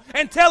people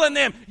and telling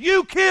them,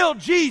 you killed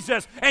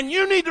Jesus and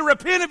you need to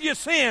repent of your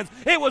sins?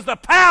 It was the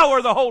power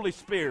of the Holy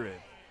Spirit.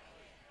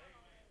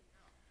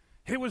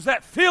 It was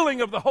that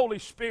filling of the Holy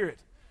Spirit.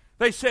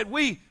 They said,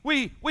 we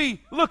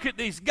look at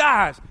these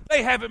guys.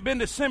 They haven't been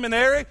to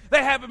seminary.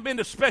 They haven't been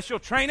to special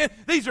training.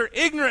 These are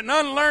ignorant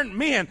and unlearned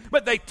men.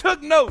 But they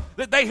took note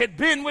that they had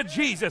been with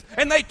Jesus.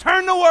 And they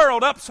turned the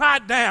world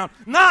upside down.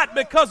 Not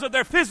because of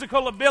their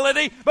physical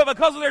ability, but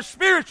because of their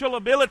spiritual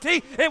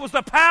ability. It was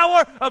the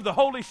power of the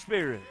Holy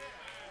Spirit.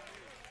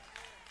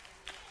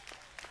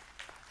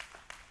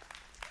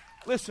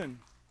 Listen.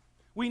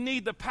 We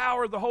need the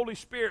power of the Holy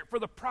Spirit for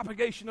the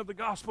propagation of the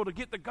gospel, to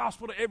get the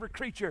gospel to every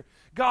creature.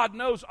 God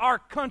knows our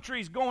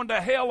country's going to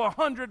hell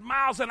 100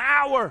 miles an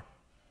hour.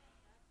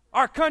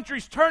 Our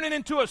country's turning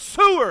into a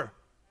sewer.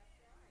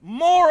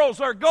 Morals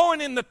are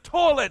going in the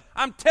toilet.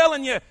 I'm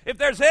telling you, if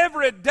there's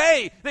ever a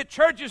day that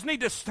churches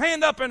need to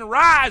stand up and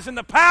rise in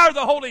the power of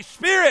the Holy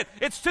Spirit,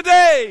 it's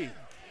today.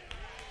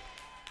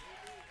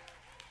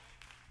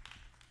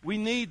 We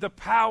need the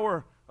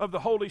power of the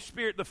Holy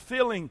Spirit, the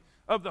filling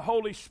of the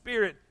Holy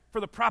Spirit, for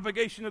the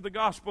propagation of the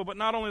gospel, but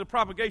not only the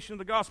propagation of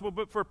the gospel,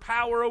 but for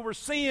power over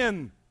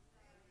sin.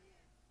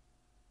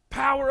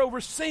 Power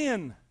over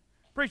sin.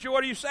 Preacher,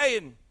 what are you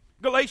saying?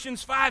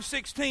 Galatians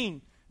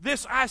 5:16.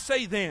 This I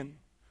say then,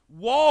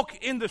 walk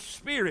in the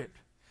Spirit,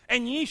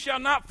 and ye shall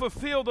not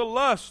fulfill the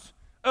lust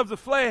of the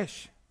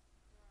flesh.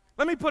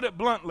 Let me put it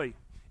bluntly.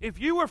 If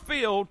you were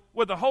filled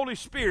with the Holy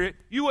Spirit,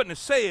 you wouldn't have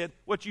said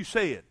what you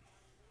said.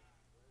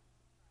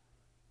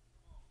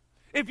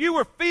 If you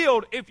were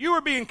filled, if you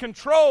were being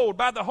controlled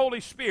by the Holy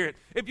Spirit,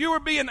 if you were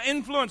being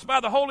influenced by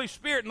the Holy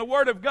Spirit and the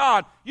Word of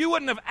God, you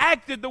wouldn't have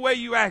acted the way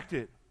you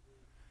acted.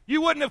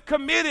 You wouldn't have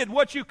committed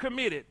what you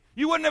committed.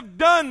 You wouldn't have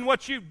done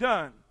what you've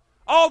done.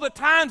 All the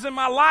times in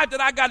my life that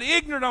I got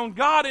ignorant on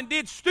God and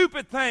did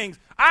stupid things,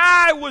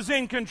 I was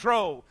in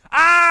control.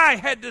 I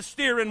had the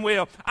steering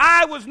wheel.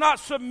 I was not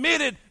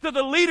submitted to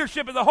the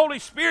leadership of the Holy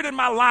Spirit in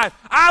my life.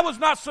 I was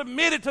not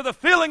submitted to the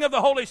filling of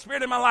the Holy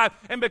Spirit in my life.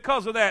 And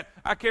because of that,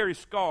 I carry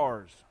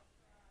scars.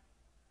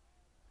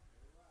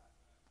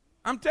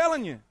 I'm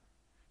telling you.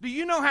 Do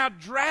you know how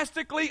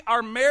drastically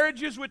our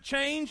marriages would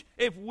change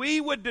if we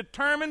would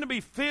determine to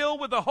be filled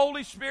with the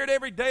Holy Spirit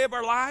every day of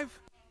our life?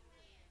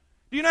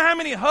 Do you know how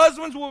many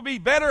husbands will be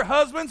better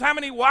husbands? How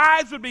many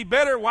wives would be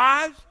better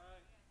wives?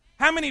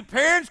 How many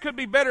parents could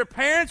be better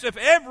parents if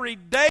every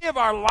day of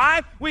our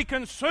life we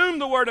consume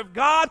the Word of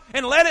God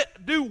and let it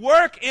do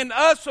work in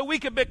us so we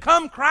could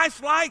become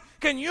Christ-like?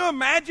 Can you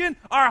imagine?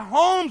 Our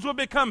homes would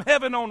become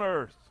heaven on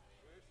earth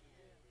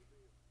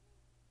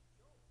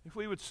if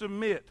we would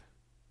submit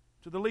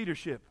to the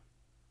leadership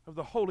of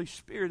the Holy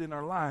Spirit in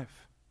our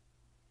life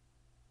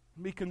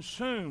and be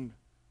consumed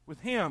with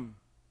Him.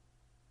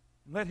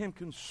 Let Him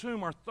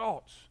consume our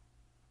thoughts,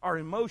 our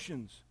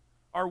emotions,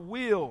 our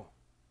will,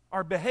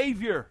 our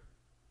behavior.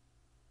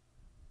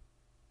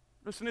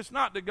 Listen, it's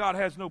not that God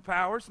has no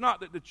power. It's not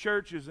that the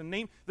church is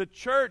anemic. The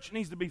church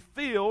needs to be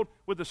filled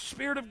with the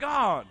Spirit of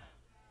God.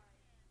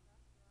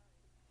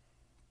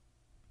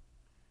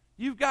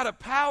 You've got a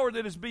power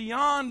that is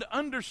beyond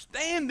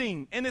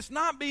understanding, and it's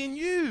not being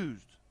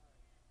used.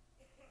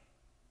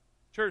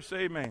 Church,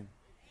 say amen.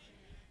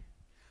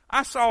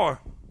 I saw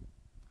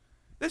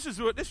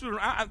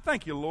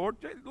thank you, Lord.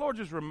 The Lord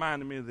just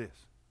reminded me of this.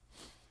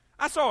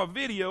 I saw a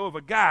video of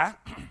a guy.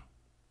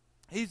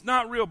 He's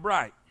not real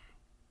bright.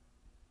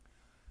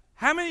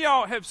 How many of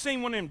y'all have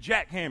seen one of them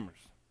jackhammers?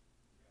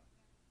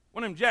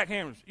 One of them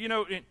jackhammers. You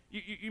know,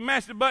 you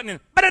mash the button and,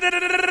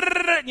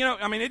 you know,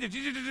 I mean, it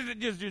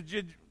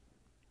just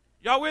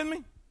y'all with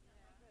me?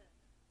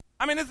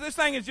 I mean, this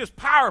thing is just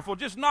powerful.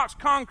 Just knocks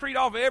concrete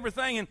off of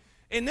everything.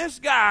 And this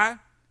guy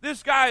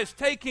is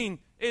taking,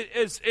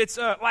 it's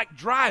like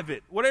drive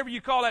it, whatever you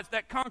call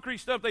that concrete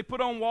stuff they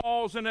put on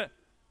walls. And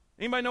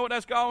anybody know what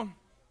that's called?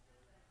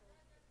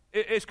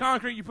 It's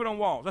concrete you put on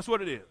walls. That's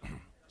what it is.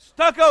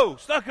 Stucco.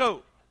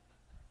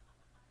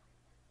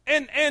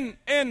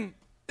 And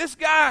this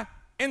guy,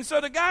 and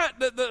so the guy,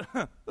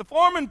 the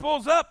foreman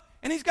pulls up,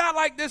 and he's got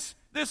like this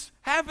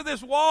half of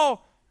this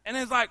wall, and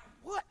he's like,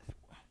 what?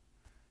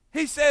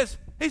 He says,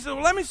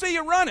 well, let me see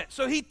you run it.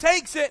 So he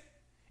takes it,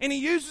 and he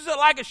uses it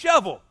like a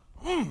shovel.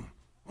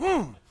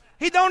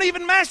 He don't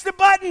even mash the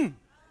button.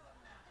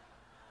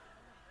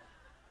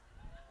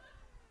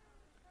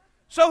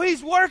 So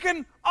he's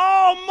working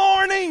all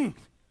morning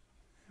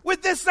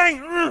with this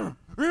thing.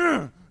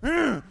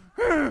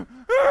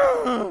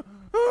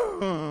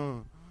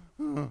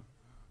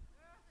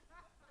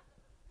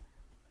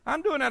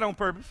 I'm doing that on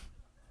purpose.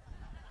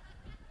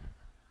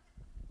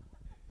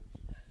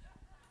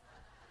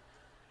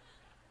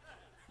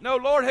 No,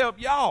 Lord help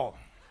y'all.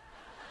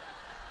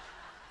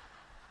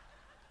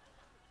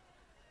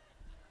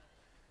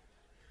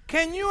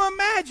 Can you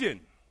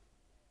imagine?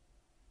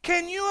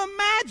 Can you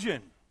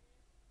imagine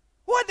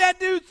what that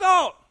dude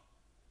thought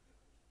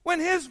when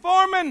his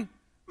foreman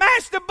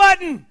mashed a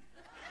button.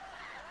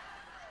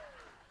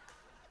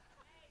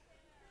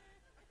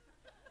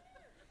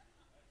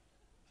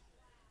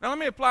 Now let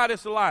me apply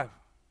this to life.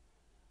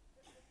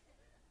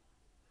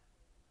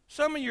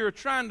 Some of you are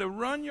trying to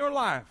run your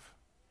life,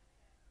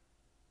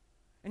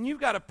 and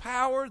you've got a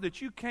power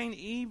that you can't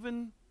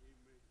even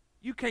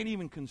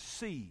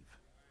conceive.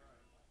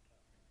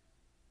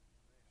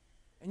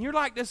 And you're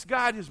like this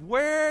guy just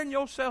wearing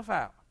yourself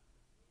out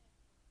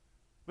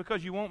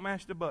because you won't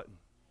mash the button.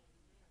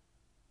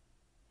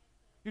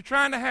 You're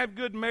trying to have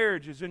good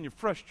marriages and you're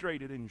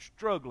frustrated and you're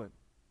struggling.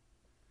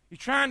 You're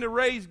trying to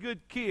raise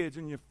good kids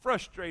and you're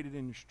frustrated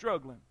and you're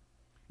struggling.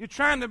 You're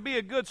trying to be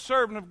a good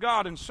servant of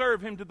God and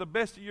serve Him to the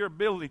best of your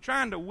ability,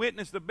 trying to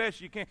witness the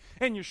best you can,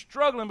 and you're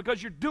struggling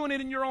because you're doing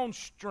it in your own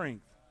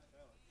strength.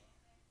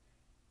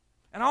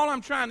 And all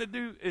I'm trying to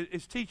do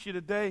is teach you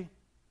today,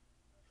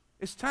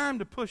 it's time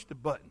to push the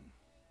button.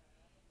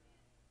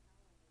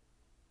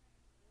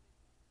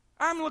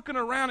 I'm looking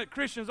around at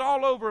Christians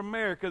all over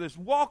America that's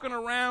walking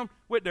around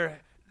with their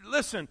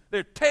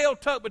tail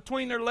tucked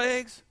between their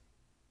legs.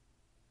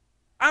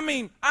 I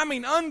mean,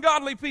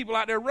 ungodly people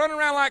out there running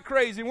around like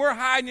crazy, and we're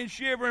hiding and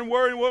shivering,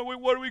 worrying,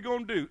 what are we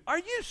going to do? Are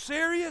you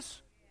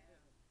serious?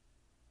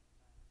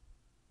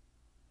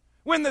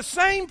 When the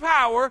same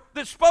power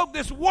that spoke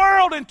this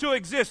world into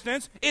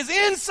existence is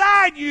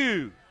inside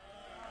you.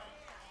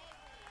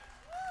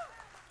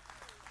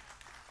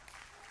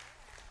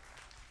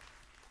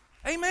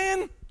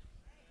 Amen?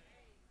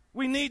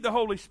 We need the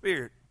Holy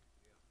Spirit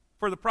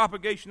for the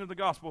propagation of the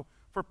gospel,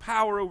 for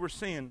power over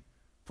sin,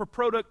 for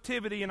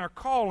productivity in our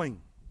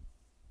calling.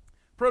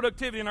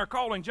 Productivity in our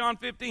calling. John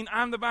 15,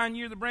 I'm the vine,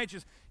 ye are the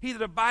branches. He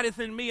that abideth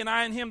in me and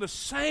I in him, the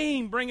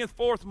same bringeth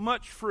forth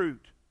much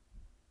fruit.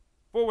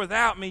 For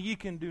without me ye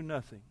can do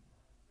nothing.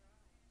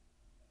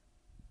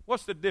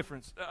 What's the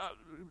difference?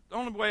 The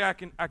only way I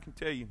can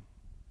tell you.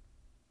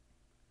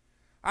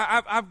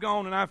 I've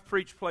gone and I've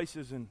preached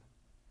places and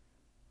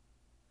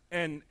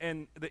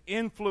the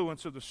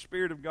influence of the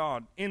Spirit of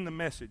God in the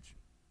message.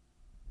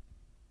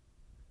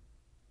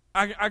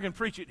 I can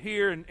preach it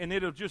here, and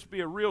it'll just be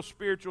a real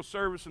spiritual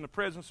service, and the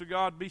presence of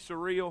God be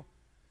surreal,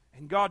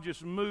 and God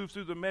just moves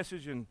through the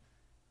message, and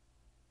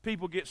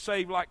people get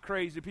saved like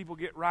crazy. People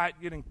get right,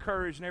 get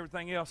encouraged, and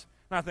everything else.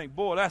 And I think,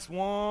 boy, that's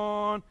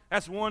one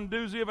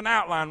doozy of an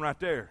outline right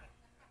there.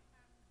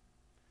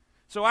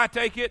 So I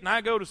take it, and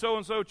I go to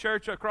so-and-so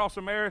church across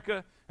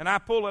America, and I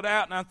pull it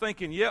out, and I'm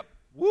thinking, yep,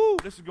 woo,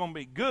 this is going to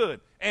be good,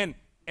 and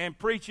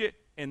preach it,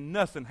 and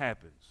nothing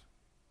happens.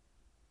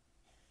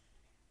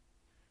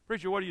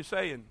 Preacher, what are you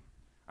saying?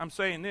 I'm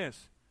saying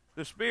this.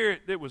 The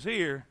Spirit that was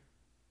here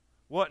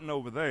wasn't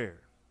over there.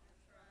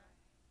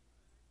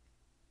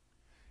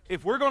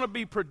 If we're going to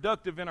be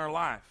productive in our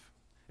life,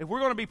 if we're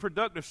going to be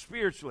productive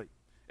spiritually,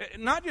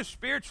 not just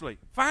spiritually,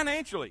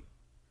 financially.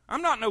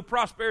 I'm not no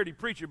prosperity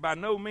preacher by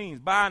no means.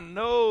 By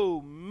no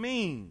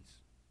means.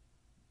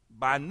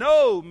 By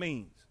no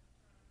means.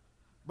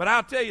 But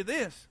I'll tell you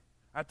this.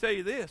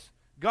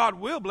 God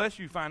will bless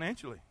you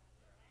financially.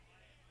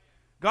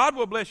 God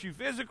will bless you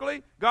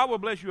physically. God will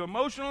bless you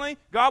emotionally.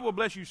 God will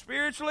bless you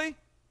spiritually.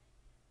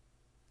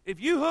 If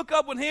you hook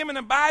up with Him and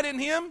abide in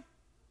Him,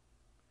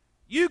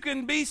 you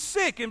can be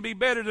sick and be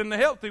better than the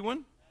healthy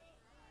one.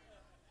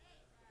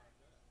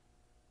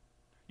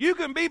 You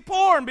can be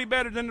poor and be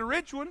better than the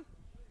rich one.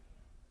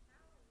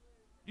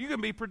 You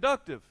can be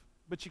productive.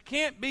 But you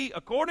can't be,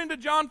 according to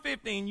John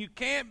 15, you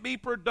can't be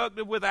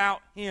productive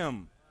without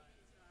Him.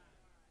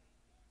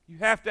 You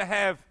have to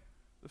have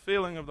the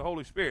filling of the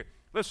Holy Spirit.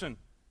 Listen.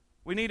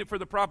 We need it for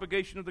the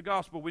propagation of the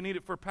gospel. We need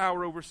it for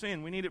power over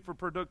sin. We need it for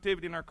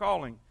productivity in our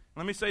calling.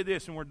 Let me say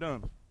this and we're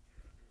done.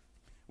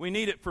 We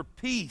need it for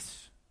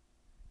peace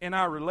in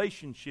our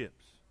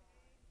relationships.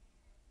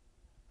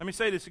 Let me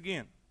say this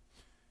again.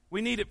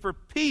 We need it for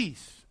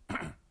peace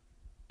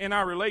in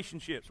our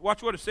relationships.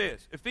 Watch what it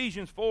says.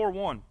 Ephesians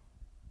 4:1.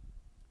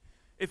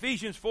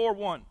 Ephesians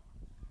 4:1.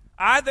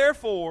 I,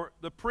 therefore,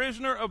 the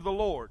prisoner of the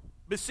Lord,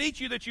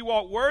 beseech you that you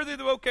walk worthy of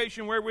the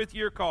vocation wherewith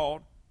you are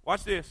called.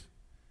 Watch this.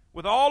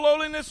 With all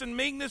lowliness and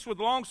meekness, with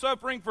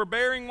longsuffering,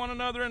 forbearing one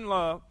another in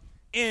love,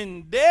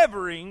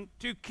 endeavoring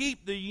to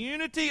keep the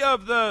unity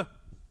of the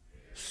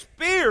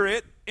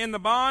Spirit in the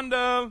bond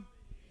of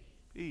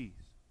peace.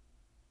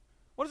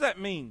 What does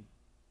that mean?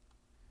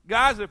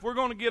 Guys, if we're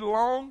going to get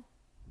along,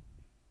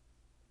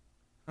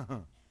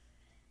 I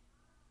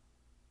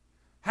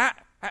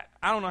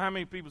don't know how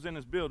many people's in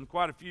this building,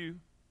 quite a few,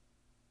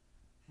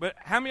 but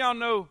how many of y'all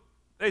know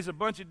there's a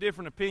bunch of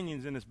different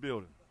opinions in this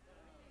building?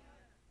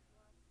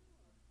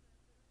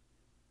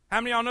 How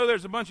many of y'all know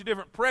there's a bunch of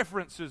different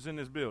preferences in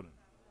this building?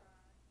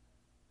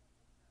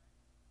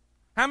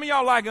 How many of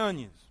y'all like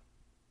onions?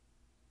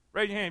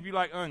 Raise your hand if you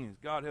like onions.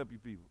 God help you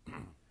people.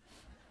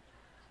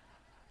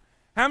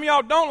 How many of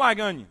y'all don't like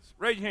onions?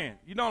 Raise your hand.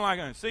 You don't like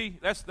onions. See,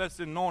 that's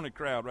the anointed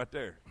crowd right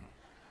there.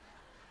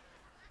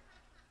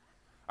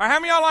 All right,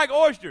 how many of y'all like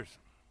oysters?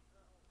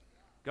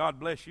 God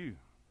bless you.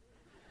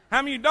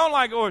 How many of you don't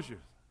like oysters?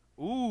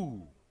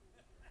 Ooh.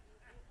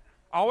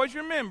 Always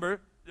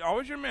remember,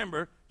 always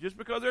remember, just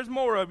because there's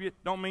more of you,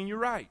 don't mean you're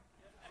right.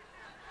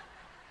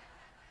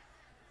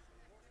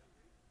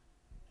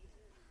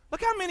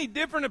 Look how many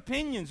different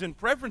opinions and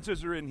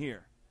preferences are in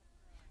here.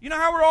 You know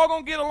how we're all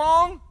going to get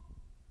along?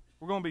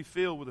 We're going to be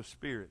filled with the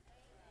Spirit.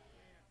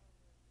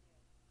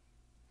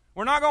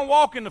 We're not going to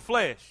walk in the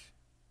flesh.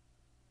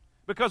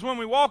 Because when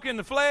we walk in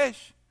the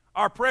flesh,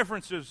 our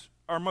preferences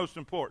are most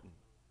important.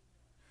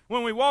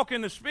 When we walk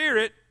in the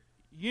Spirit,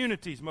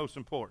 unity is most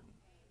important.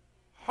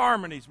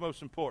 Harmony is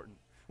most important.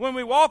 When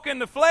we walk in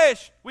the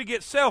flesh, we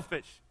get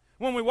selfish.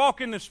 When we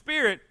walk in the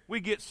Spirit, we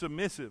get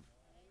submissive.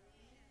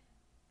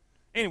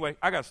 Anyway,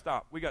 I got to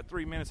stop. We got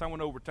 3 minutes. I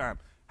went over time.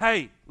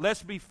 Hey,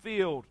 let's be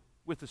filled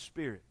with the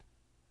Spirit.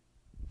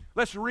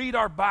 Let's read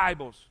our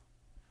Bibles.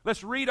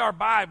 Let's read our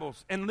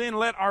Bibles and then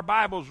let our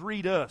Bibles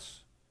read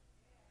us.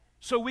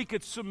 So we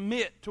could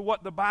submit to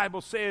what the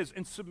Bible says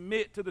and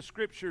submit to the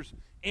Scriptures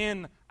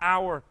in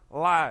our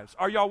lives.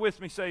 Are y'all with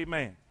me? Say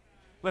amen.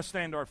 Let's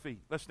stand to our feet.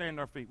 Let's stand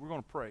to our feet. We're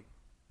going to pray.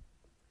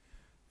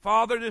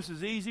 Father, this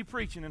is easy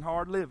preaching and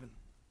hard living.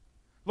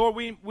 Lord,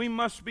 we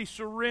must be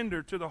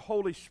surrendered to the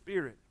Holy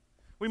Spirit.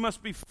 We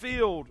must be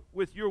filled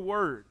with your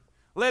word,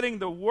 letting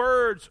the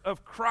words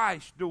of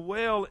Christ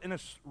dwell in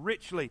us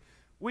richly.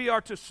 We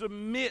are to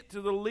submit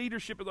to the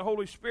leadership of the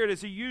Holy Spirit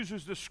as he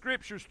uses the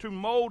Scriptures to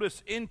mold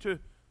us into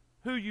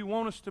who you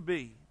want us to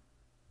be.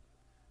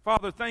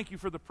 Father, thank you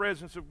for the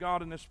presence of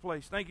God in this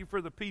place. Thank you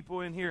for the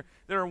people in here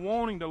that are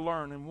wanting to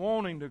learn and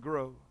wanting to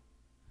grow.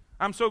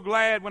 I'm so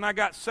glad when I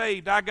got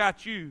saved, I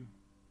got you.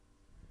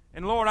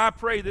 And Lord, I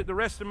pray that the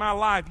rest of my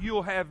life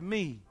you'll have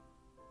me.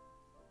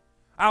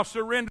 I'll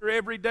surrender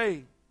every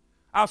day.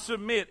 I'll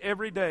submit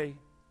every day.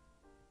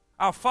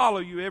 I'll follow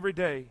you every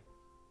day.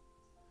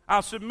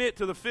 I'll submit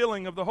to the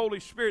filling of the Holy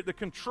Spirit, the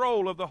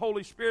control of the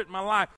Holy Spirit in my life,